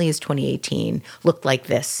recently as 2018 looked like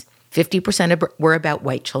this. 50% were about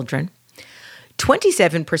white children.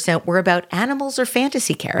 27% were about animals or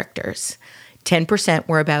fantasy characters. 10%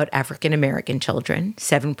 were about African American children.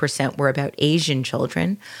 7% were about Asian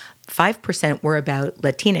children. 5% were about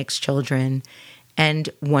Latinx children. And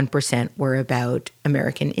 1% were about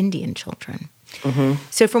American Indian children. Mm-hmm.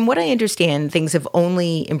 So from what I understand, things have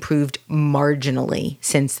only improved marginally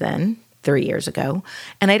since then, 3 years ago.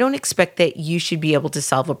 And I don't expect that you should be able to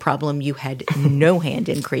solve a problem you had no hand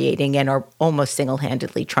in creating and are almost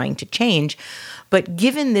single-handedly trying to change. But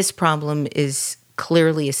given this problem is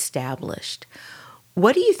clearly established,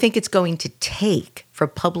 what do you think it's going to take for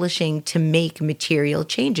publishing to make material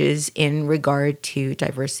changes in regard to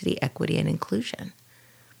diversity, equity, and inclusion?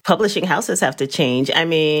 Publishing houses have to change. I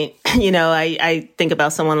mean, I think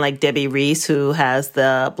about someone like Debbie Reese, who has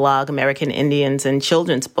the blog American Indians and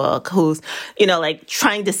Children's Book, who's,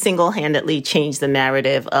 trying to single-handedly change the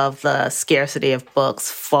narrative of the scarcity of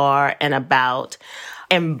books for and about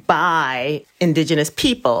and by Indigenous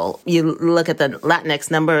people. You look at the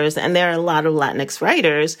Latinx numbers, and there are a lot of Latinx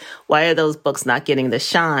writers. Why are those books not getting the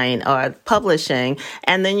shine or publishing?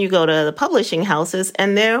 And then you go to the publishing houses,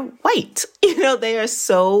 and they're white. They are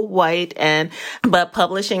so white. But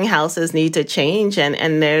publishing houses need to change,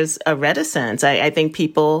 and there's a reticence. I think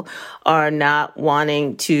people are not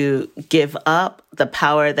wanting to give up the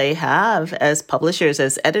power they have as publishers,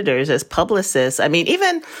 as editors, as publicists. I mean,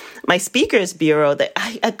 even my speakers bureau,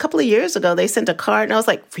 a couple of years ago, they sent a card, and I was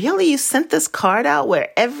like, really? You sent this card out where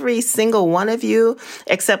every single one of you,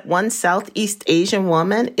 except one Southeast Asian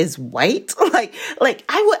woman, is white?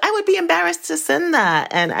 I would be embarrassed to send that.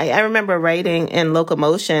 And I remember writing in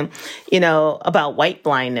Locomotion, about white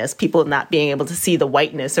blindness, people not being able to see the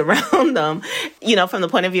whiteness around them, from the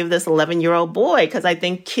point of view of this 11-year-old boy, because I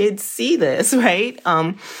think kids see this, right?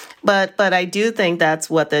 But I do think that's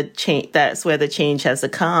where the change has to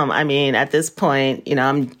come. I mean, at this point,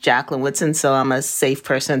 I'm Jacqueline Woodson, so I'm a safe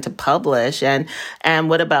person to publish. And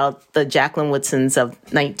what about the Jacqueline Woodsons of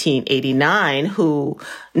 1989 who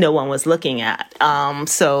no one was looking at?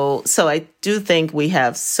 So I do think we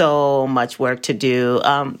have so much work to do.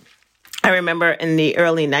 I remember in the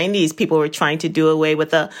early 90s, people were trying to do away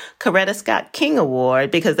with the Coretta Scott King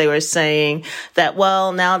Award because they were saying that,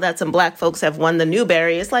 well, now that some Black folks have won the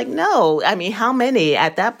Newbery, it's like, no. I mean, how many?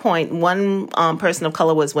 At that point, one person of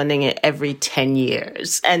color was winning it every 10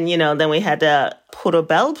 years. And, then we had to put a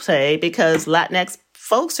bell play because Latinx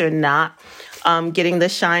folks are not getting the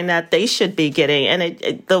shine that they should be getting.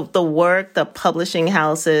 And the work, the publishing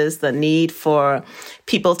houses, the need for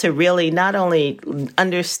people to really not only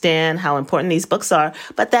understand how important these books are,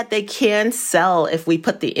 but that they can sell if we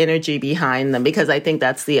put the energy behind them. Because I think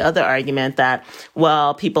that's the other argument that,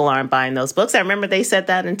 well, people aren't buying those books. I remember they said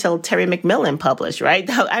that until Terry McMillan published, right?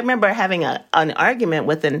 I remember having an argument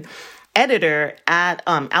with an editor at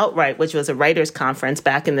Outright, which was a writers' conference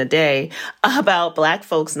back in the day, about Black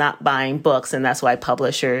folks not buying books, and that's why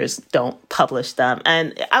publishers don't publish them.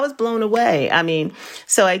 And I was blown away. I mean,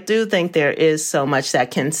 so I do think there is so much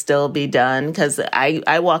that can still be done, because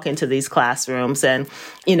I walk into these classrooms and,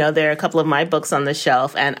 there are a couple of my books on the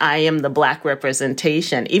shelf, and I am the Black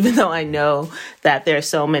representation, even though I know that there are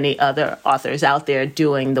so many other authors out there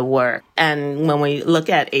doing the work. And when we look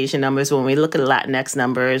at Asian numbers, when we look at Latinx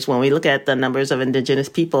numbers, when we look at the numbers of Indigenous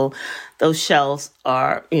people, those shelves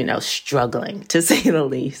are, struggling, to say the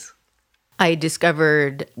least. I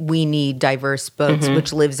discovered We Need Diverse Books,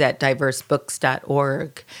 which lives at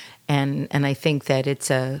diversebooks.org. And I think that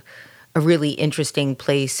it's a really interesting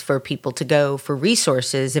place for people to go for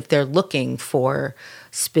resources if they're looking for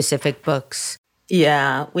specific books.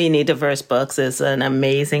 Yeah, We Need Diverse Books is an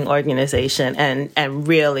amazing organization and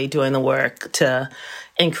really doing the work to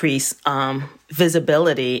increase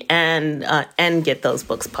visibility and get those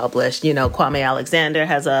books published. Kwame Alexander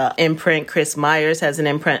has an imprint. Chris Myers has an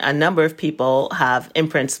imprint. A number of people have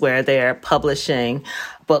imprints where they're publishing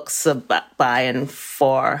books by and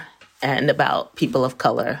for and about people of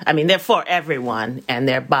color. I mean, they're for everyone, and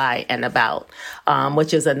they're by and about,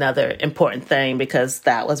 which is another important thing, because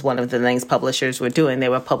that was one of the things publishers were doing. They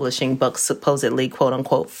were publishing books supposedly, quote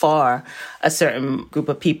unquote, for a certain group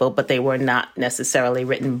of people, but they were not necessarily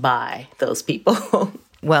written by those people.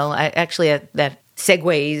 Well, that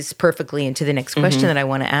segues perfectly into the next question that I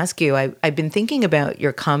want to ask you. I've been thinking about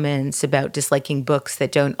your comments about disliking books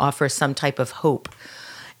that don't offer some type of hope.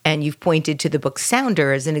 And you've pointed to the book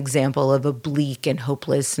Sounder as an example of a bleak and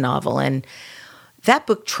hopeless novel. And that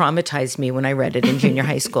book traumatized me when I read it in junior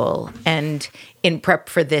high school. And in prep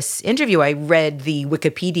for this interview, I read the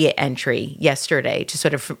Wikipedia entry yesterday to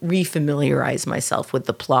sort of refamiliarize myself with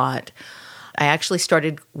the plot. I actually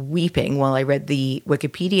started weeping while I read the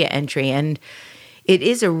Wikipedia entry. And it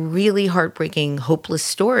is a really heartbreaking, hopeless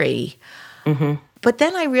story. But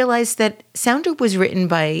then I realized that Sounder was written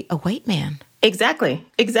by a white man. Exactly.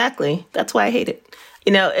 That's why I hate it.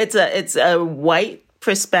 It's a white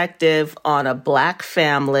perspective on a Black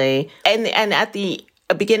family. And at the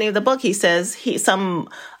beginning of the book, he says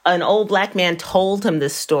an old Black man told him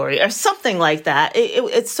this story or something like that.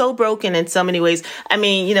 It's so broken in so many ways. I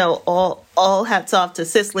mean, all hats off to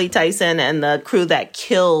Cicely Tyson and the crew that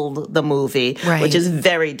killed the movie, right, which is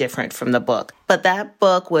very different from the book. But that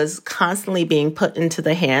book was constantly being put into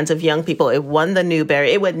the hands of young people. It won the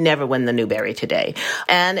Newbery. It would never win the Newbery today.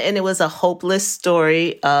 And it was a hopeless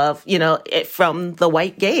story of, from the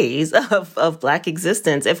white gaze of Black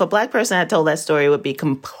existence. If a Black person had told that story, it would be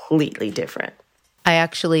completely different. I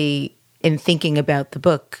actually, in thinking about the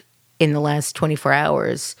book in the last 24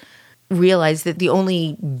 hours, realized that the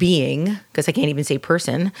only being, because I can't even say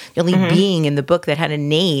person, the only being in the book that had a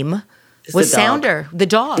name was Sounder, the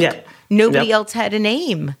dog. Yeah. Nobody else had a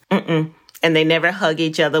name. And they never hug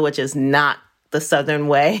each other, which is not the Southern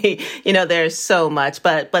way. There's so much.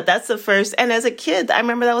 But that's the first. And as a kid, I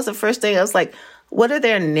remember that was the first thing I was like, what are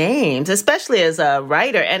their names? Especially as a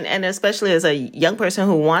writer and especially as a young person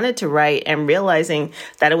who wanted to write and realizing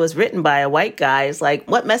that it was written by a white guy. It's like,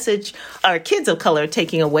 what message are kids of color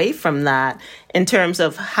taking away from that in terms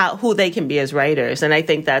of who they can be as writers? And I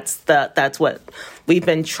think that's what we've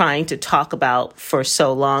been trying to talk about for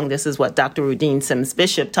so long. This is what Dr. Rudine Sims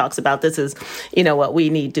Bishop talks about. This is, what we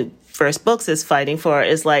need to First Books is fighting for,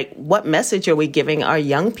 is like, what message are we giving our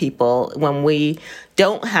young people when we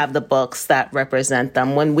don't have the books that represent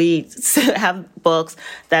them, when we have books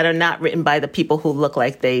that are not written by the people who look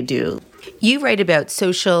like they do? You write about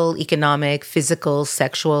social, economic, physical,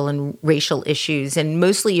 sexual, and racial issues, and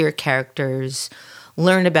mostly your characters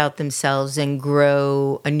learn about themselves and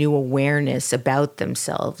grow a new awareness about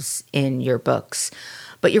themselves in your books.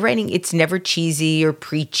 But your writing, it's never cheesy or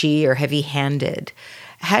preachy or heavy-handed.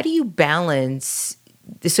 How do you balance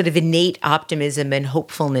the sort of innate optimism and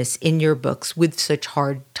hopefulness in your books with such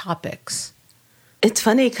hard topics? It's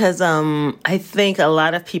funny because I think a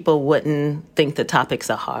lot of people wouldn't think the topics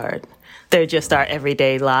are hard. They're just our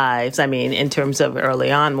everyday lives. I mean, in terms of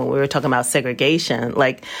early on when we were talking about segregation,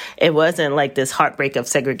 like it wasn't like this heartbreak of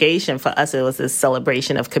segregation. For us, it was this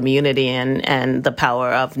celebration of community and the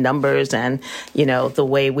power of numbers and, you know, the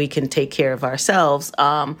way we can take care of ourselves.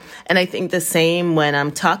 And I think the same when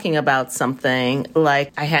I'm talking about something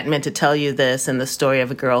like I hadn't meant to tell you this in the story of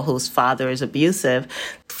a girl whose father is abusive.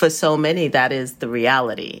 For so many, that is the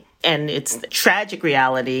reality. And it's tragic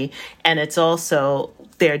reality. And it's also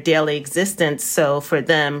their daily existence. So for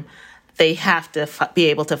them, they have to be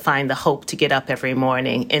able to find the hope to get up every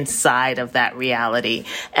morning inside of that reality.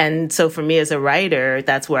 And so for me as a writer,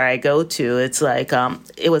 that's where I go to. It's like,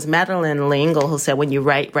 it was Madeleine L'Engle who said, when you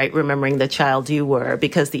write remembering the child you were,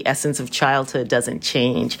 because the essence of childhood doesn't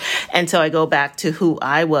change. And so I go back to who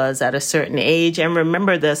I was at a certain age and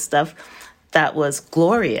remember the stuff that was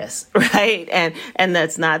glorious, right? And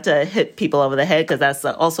that's not to hit people over the head, because that's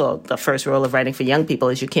also the first rule of writing for young people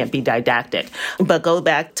is you can't be didactic. But go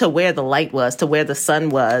back to where the light was, to where the sun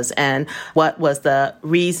was, and what was the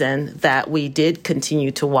reason that we did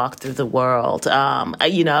continue to walk through the world.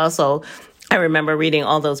 Also, I remember reading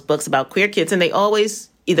all those books about queer kids, and they always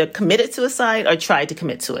either committed suicide or tried to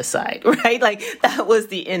commit suicide, right? Like that was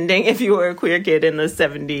the ending if you were a queer kid in the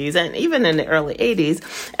 70s and even in the early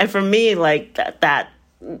 80s. And for me, like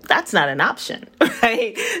that's not an option,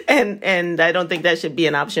 right? And I don't think that should be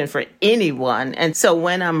an option for anyone. And so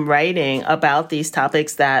when I'm writing about these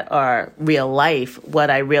topics that are real life,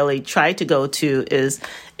 what I really try to go to is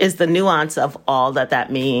the nuance of all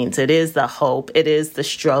that means. It is the hope, it is the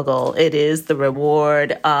struggle, it is the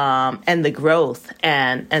reward, and the growth.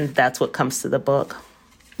 And that's what comes to the book.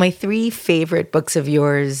 My 3 favorite books of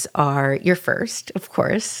yours are your first, of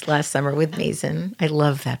course, Last Summer with Mason. I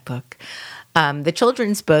love that book. The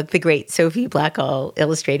children's book, the great Sophie Blackall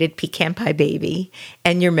illustrated Pecan Pie Baby,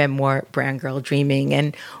 and your memoir, Brown Girl Dreaming.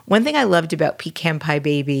 And one thing I loved about Pecan Pie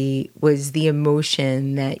Baby was the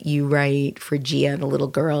emotion that you write for Gia, the little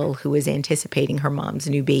girl who is anticipating her mom's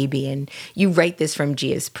new baby. And you write this from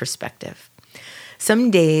Gia's perspective.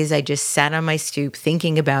 Some days I just sat on my stoop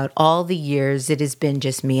thinking about all the years it has been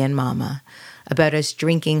just me and Mama, about us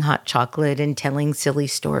drinking hot chocolate and telling silly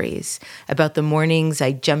stories, about the mornings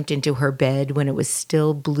I jumped into her bed when it was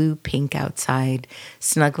still blue-pink outside,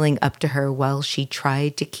 snuggling up to her while she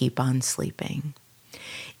tried to keep on sleeping.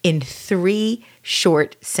 In 3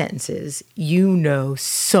 short sentences, you know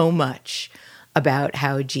so much about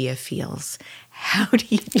how Gia feels. How do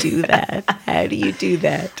you do that? How do you do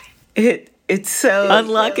that? It's so...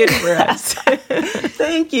 Unlock it for us.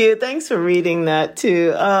 Thank you. Thanks for reading that,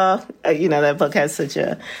 too. That book has such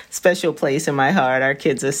a special place in my heart. Our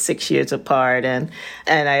kids are 6 years apart, and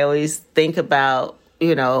I always think about,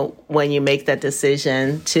 when you make that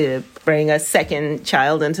decision to bring a second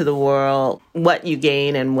child into the world, what you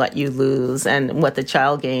gain and what you lose, and what the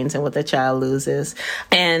child gains and what the child loses.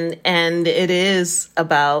 And it is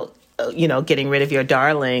about, getting rid of your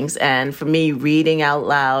darlings. And for me, reading out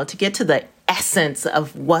loud to get to the essence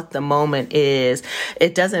of what the moment is,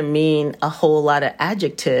 it doesn't mean a whole lot of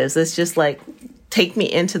adjectives. It's just like, take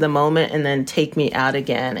me into the moment and then take me out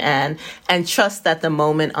again, and trust that the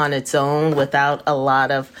moment on its own, without a lot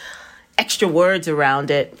of extra words around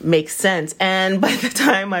it, makes sense. And by the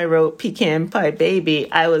time I wrote Pecan Pie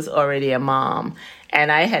Baby, I was already a mom,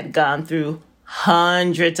 and I had gone through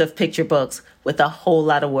hundreds of picture books with a whole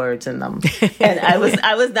lot of words in them. And I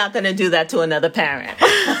was not going to do that to another parent.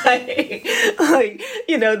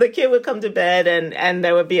 The kid would come to bed and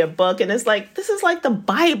there would be a book, and it's like, this is like the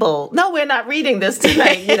Bible. No, we're not reading this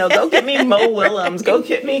tonight. Go get me Mo Willems. Go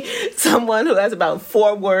get me someone who has about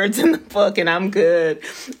 4 words in the book and I'm good.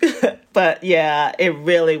 But yeah, it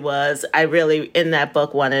really was. I really, in that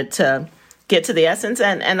book, wanted to get to the essence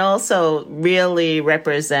and also really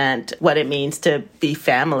represent what it means to be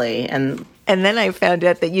family. And then I found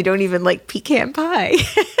out that you don't even like pecan pie.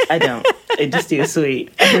 I don't. I just do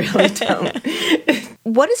sweet. I really don't.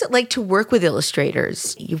 What is it like to work with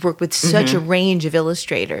illustrators? You've worked with such a range of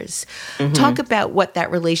illustrators. Talk about what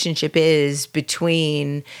that relationship is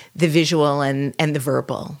between the visual and the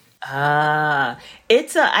verbal. I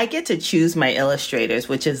get to choose my illustrators,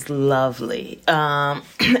 which is lovely.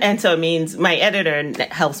 And so it means my editor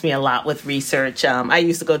helps me a lot with research. I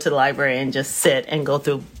used to go to the library and just sit and go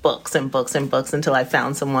through books and books and books until I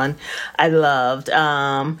found someone I loved.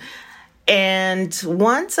 And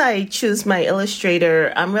once I choose my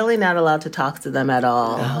illustrator, I'm really not allowed to talk to them at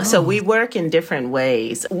all. Oh. So we work in different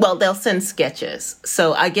ways. Well, they'll send sketches.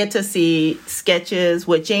 So I get to see sketches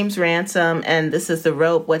with James Ransom, and This Is the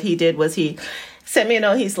Rope. What he did was he sent me a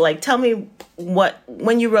note. He's like, tell me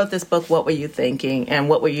when you wrote this book, what were you thinking and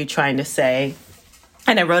what were you trying to say?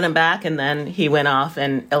 And I wrote him back, and then he went off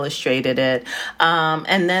and illustrated it.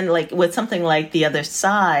 And then like with something like The Other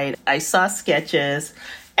Side, I saw sketches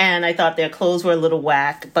and I thought their clothes were a little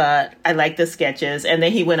whack, but I liked the sketches. And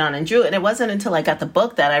then he went on and drew it. And it wasn't until I got the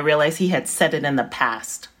book that I realized he had said it in the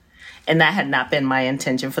past. And that had not been my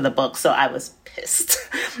intention for the book. So I was pissed.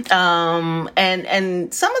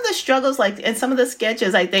 And some of the struggles, like in some of the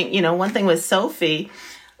sketches, I think, one thing with Sophie,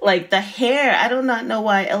 like the hair, I do not know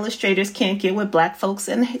why illustrators can't get with Black folks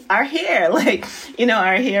in our hair. Like,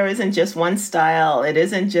 our hair isn't just one style. It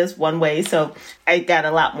isn't just one way. So I got a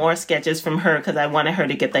lot more sketches from her because I wanted her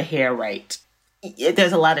to get the hair right.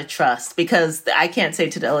 There's a lot of trust because I can't say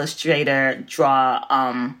to the illustrator,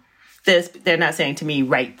 draw this. They're not saying to me,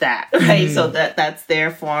 write that, right? So that's their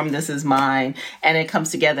form. This is mine. And it comes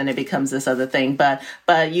together and it becomes this other thing. But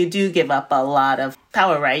you do give up a lot of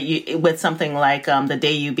power, right? With something like The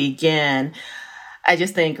Day You Begin, I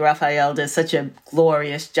just think Raphael did such a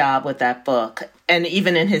glorious job with that book. And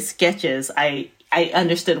even in his sketches, I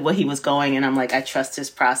understood where he was going, and I'm like, I trust his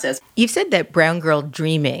process. You've said that Brown Girl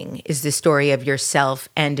Dreaming is the story of yourself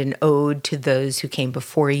and an ode to those who came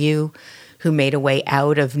before you, who made a way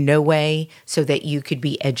out of no way so that you could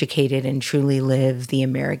be educated and truly live the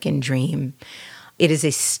American dream. It is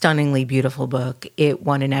a stunningly beautiful book. It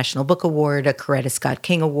won a National Book Award, a Coretta Scott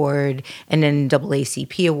King Award, an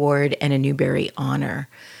NAACP Award, and a Newbery Honor.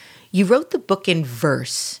 You wrote the book in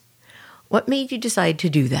verse. What made you decide to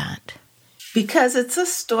do that? Because it's a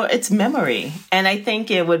story, it's memory. And I think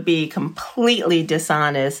it would be completely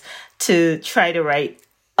dishonest to try to write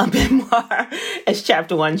a memoir as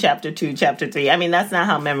chapter 1, chapter 2, chapter 3. I mean, that's not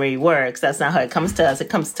how memory works. That's not how it comes to us. It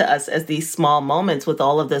comes to us as these small moments with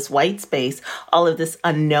all of this white space, all of this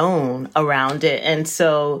unknown around it. And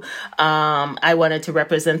so I wanted to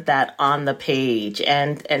represent that on the page.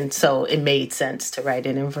 And so it made sense to write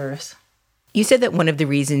it in verse. You said that one of the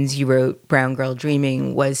reasons you wrote Brown Girl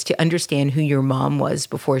Dreaming was to understand who your mom was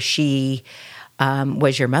before she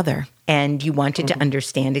was your mother. And you wanted to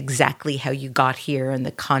understand exactly how you got here and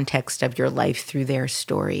the context of your life through their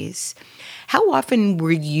stories. How often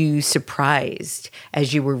were you surprised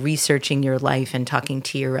as you were researching your life and talking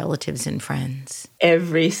to your relatives and friends?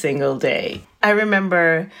 Every single day. I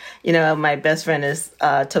remember, my best friend is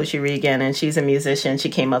Toshi Regan, and she's a musician. She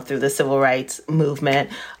came up through the civil rights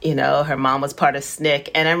movement. Her mom was part of SNCC.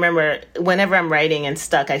 And I remember whenever I'm writing and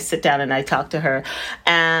stuck, I sit down and I talk to her.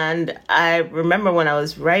 And I remember when I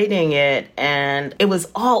was writing it, and it was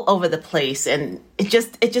all over the place. And it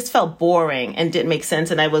just felt boring and didn't make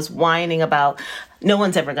sense. And I was whining about, no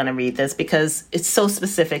one's ever going to read this because it's so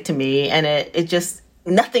specific to me. And it just,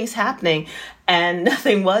 nothing's happening. And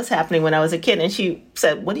nothing was happening when I was a kid. And she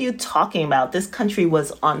said, what are you talking about? This country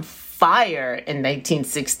was on fire in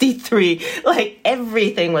 1963. Like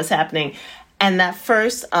everything was happening. And that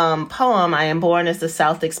first poem, I am born as the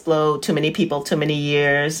South explode, too many people, too many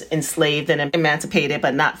years, enslaved and emancipated,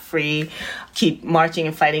 but not free, keep marching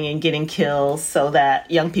and fighting and getting killed so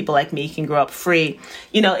that young people like me can grow up free.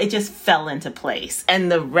 It just fell into place.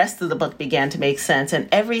 And the rest of the book began to make sense. And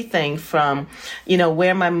everything from,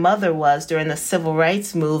 where my mother was during the civil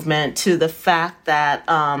rights movement to the fact that,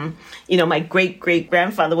 my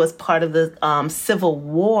great-great-grandfather was part of the Civil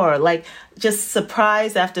War, like just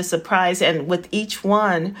surprise after surprise. And with each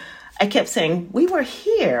one, I kept saying, we were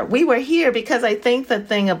here, because I think the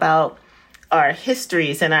thing about our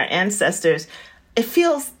histories and our ancestors, it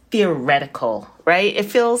feels theoretical, right? It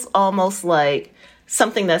feels almost like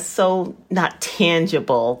something that's so not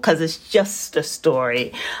tangible because it's just a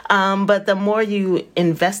story. But the more you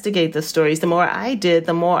investigate the stories, the more I did,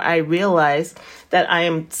 the more I realized that I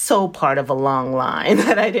am so part of a long line,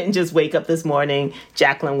 that I didn't just wake up this morning,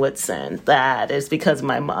 Jacqueline Woodson, that is because of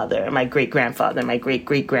my mother, my great-grandfather, my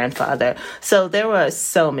great-great-grandfather. So there were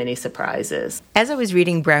so many surprises. As I was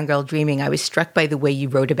reading Brown Girl Dreaming, I was struck by the way you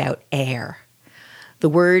wrote about air. The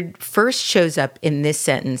word first shows up in this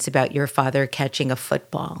sentence about your father catching a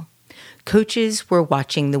football. Coaches were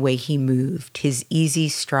watching the way he moved, his easy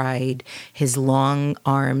stride, his long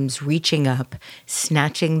arms reaching up,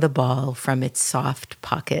 snatching the ball from its soft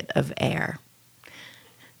pocket of air.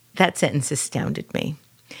 That sentence astounded me.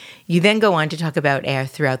 You then go on to talk about air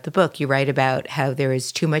throughout the book. You write about how there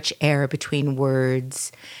is too much air between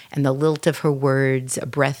words, and the lilt of her words, a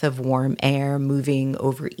breath of warm air moving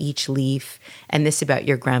over each leaf, and this about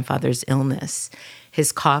your grandfather's illness.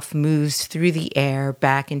 His cough moves through the air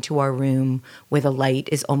back into our room where the light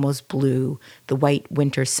is almost blue, the white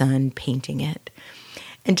winter sun painting it.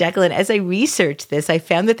 And Jacqueline, as I researched this, I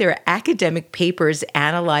found that there are academic papers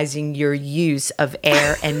analyzing your use of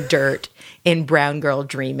air and dirt in Brown Girl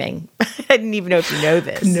Dreaming. I didn't even know if you know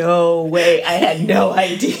this. No way. I had no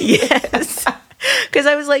idea. Yes. Because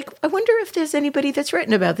I was like, I wonder if there's anybody that's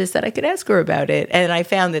written about this that I could ask her about it. And I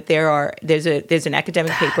found that there's an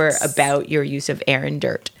academic paper about your use of air and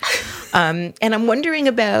dirt. And I'm wondering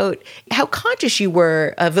about how conscious you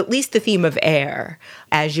were of at least the theme of air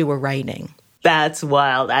as you were writing. That's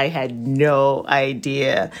wild. I had no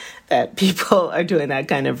idea that people are doing that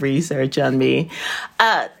kind of research on me.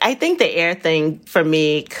 I think the air thing for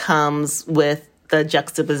me comes with the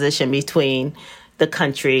juxtaposition between the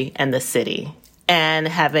country and the city. And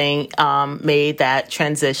having made that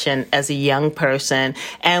transition as a young person.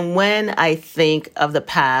 And when I think of the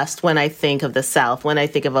past, when I think of the South, when I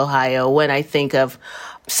think of Ohio, when I think of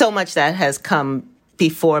so much that has come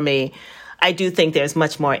before me, I do think there's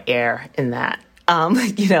much more air in that.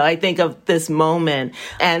 I think of this moment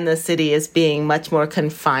and the city as being much more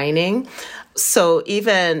confining. So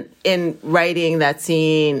even in writing that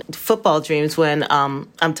scene, Football Dreams, when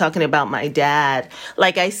I'm talking about my dad,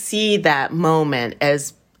 like I see that moment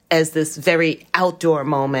as this very outdoor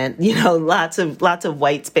moment, lots of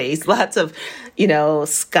white space, lots of,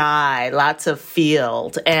 sky, lots of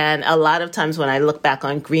field. And a lot of times when I look back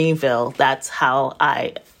on Greenville, that's how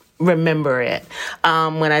I remember it.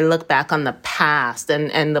 When I look back on the past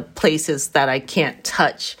and the places that I can't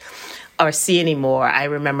touch or see anymore, I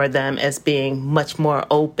remember them as being much more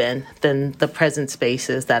open than the present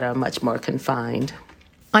spaces that are much more confined.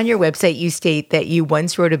 On your website, you state that you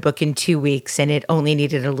once wrote a book in 2 weeks and it only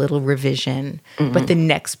needed a little revision, but the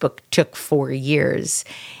next book took 4 years.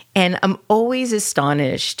 And I'm always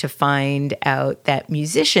astonished to find out that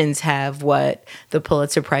musicians have what the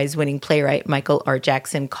Pulitzer Prize-winning playwright Michael R.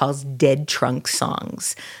 Jackson calls dead trunk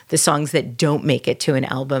songs, the songs that don't make it to an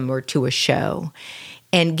album or to a show.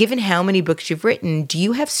 And given how many books you've written, do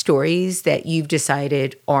you have stories that you've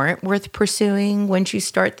decided aren't worth pursuing once you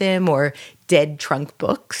start them, or dead trunk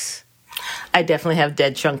books? I definitely have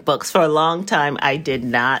dead trunk books. For a long time, I did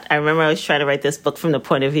not. I remember I was trying to write this book from the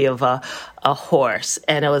point of view of a horse,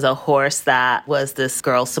 and it was a horse that was this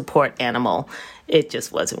girl's support animal. It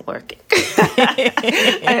just wasn't working.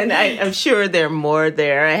 And I'm sure there are more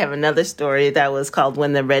there. I have another story that was called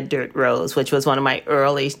When the Red Dirt Rose, which was one of my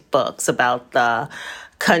early books about the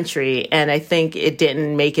country. And I think it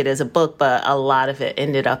didn't make it as a book, but a lot of it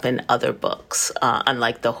ended up in other books,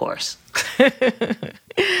 unlike the horse.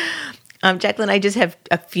 Jacqueline, I just have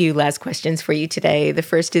a few last questions for you today. The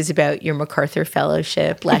first is about your MacArthur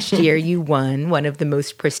Fellowship. Last year, you won one of the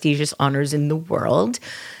most prestigious honors in the world,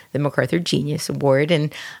 the MacArthur Genius Award.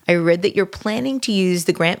 And I read that you're planning to use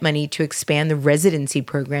the grant money to expand the residency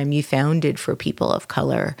program you founded for people of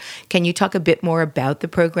color. Can you talk a bit more about the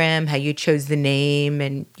program, how you chose the name,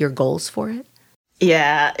 and your goals for it?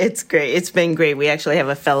 Yeah, it's great. It's been great. We actually have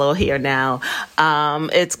a fellow here now.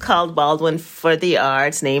 It's called Baldwin for the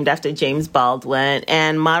Arts, named after James Baldwin,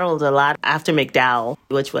 and modeled a lot after MacDowell,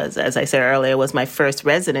 which was, as I said earlier, was my first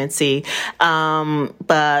residency,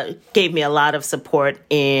 but gave me a lot of support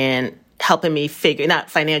in helping me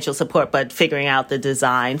not financial support, but figuring out the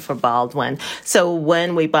design for Baldwin. So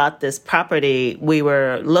when we bought this property, we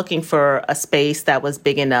were looking for a space that was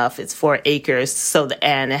big enough. It's 4 acres,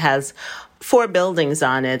 and it has 4 buildings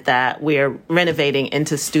on it that we're renovating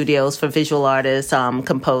into studios for visual artists,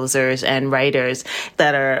 composers, and writers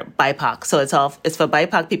that are BIPOC. So it's for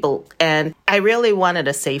BIPOC people. And I really wanted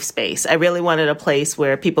a safe space. I really wanted a place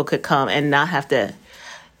where people could come and not have to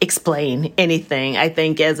explain anything. I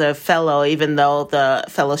think as a fellow, even though the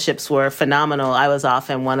fellowships were phenomenal, I was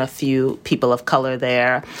often one of few people of color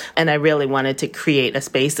there. And I really wanted to create a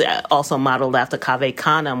space also modeled after Cave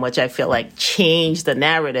Canem, which I feel like changed the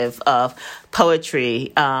narrative of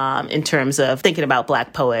poetry in terms of thinking about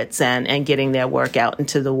Black poets and getting their work out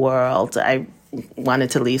into the world. I wanted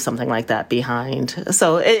to leave something like that behind.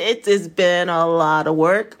 So it's been a lot of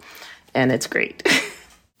work, and it's great.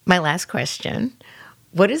 My last question.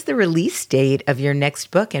 What is the release date of your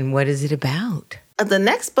next book, and what is it about? The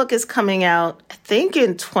next book is coming out, I think,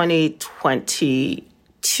 in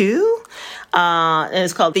 2022. And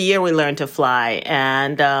it's called The Year We Learned to Fly.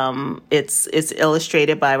 And it's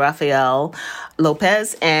illustrated by Rafael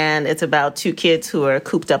Lopez. And it's about 2 kids who are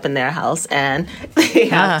cooped up in their house, and they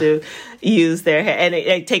have to use their hair. And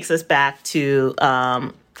it takes us back to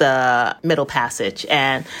the Middle Passage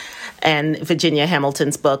and Virginia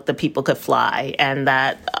Hamilton's book, The People Could Fly, and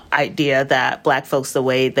that idea that Black folks, the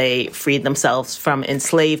way they freed themselves from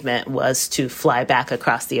enslavement was to fly back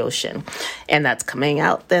across the ocean. And that's coming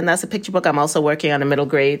out. Then that's a picture book. I'm also working on a middle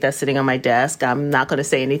grade that's sitting on my desk. I'm not going to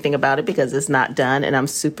say anything about it because it's not done, and I'm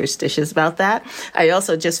superstitious about that. I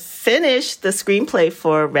also just finished the screenplay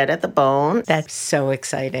for Red at the Bone. That's so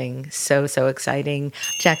exciting. So exciting.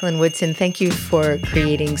 Jacqueline Woodson, thank you for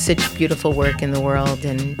creating such beautiful work in the world,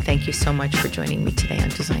 and thank you so much for joining me today on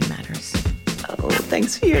Design Matters. Oh,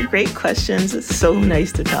 thanks for your great questions. It's so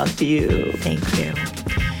nice to talk to you. Thank you.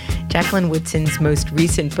 Jacqueline Woodson's most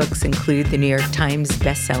recent books include the New York Times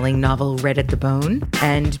bestselling novel Red at the Bone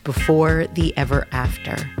and Before the Ever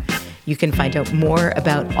After. You can find out more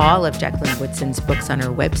about all of Jacqueline Woodson's books on her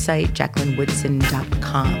website,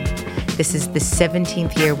 jacquelinewoodson.com. This is the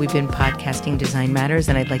 17th year we've been podcasting Design Matters,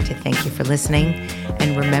 and I'd like to thank you for listening.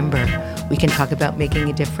 And remember, we can talk about making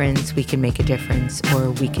a difference, we can make a difference,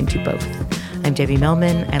 or we can do both. I'm Debbie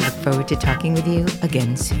Millman. I look forward to talking with you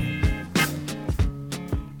again soon.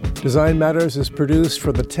 Design Matters is produced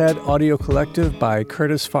for the TED Audio Collective by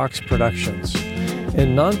Curtis Fox Productions.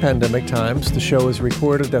 In non-pandemic times, the show is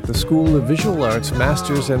recorded at the School of Visual Arts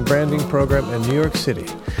Masters in Branding program in New York City,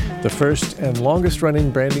 the first and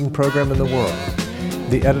longest-running branding program in the world.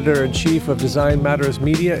 The editor-in-chief of Design Matters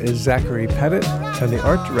Media is Zachary Pettit, and the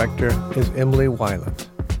art director is Emily Weiland.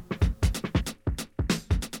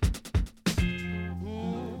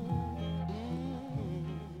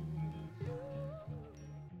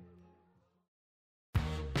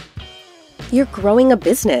 You're growing a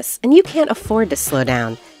business, and you can't afford to slow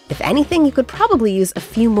down. If anything, you could probably use a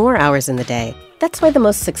few more hours in the day. That's why the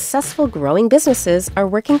most successful growing businesses are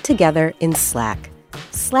working together in Slack.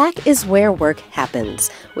 Slack is where work happens,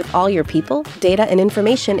 with all your people, data, and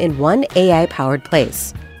information in one AI-powered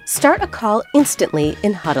place. Start a call instantly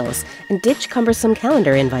in huddles and ditch cumbersome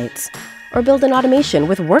calendar invites. Or build an automation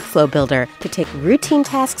with Workflow Builder to take routine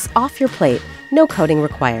tasks off your plate, no coding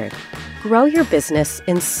required. Grow your business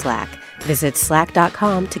in Slack. Visit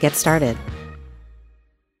slack.com to get started.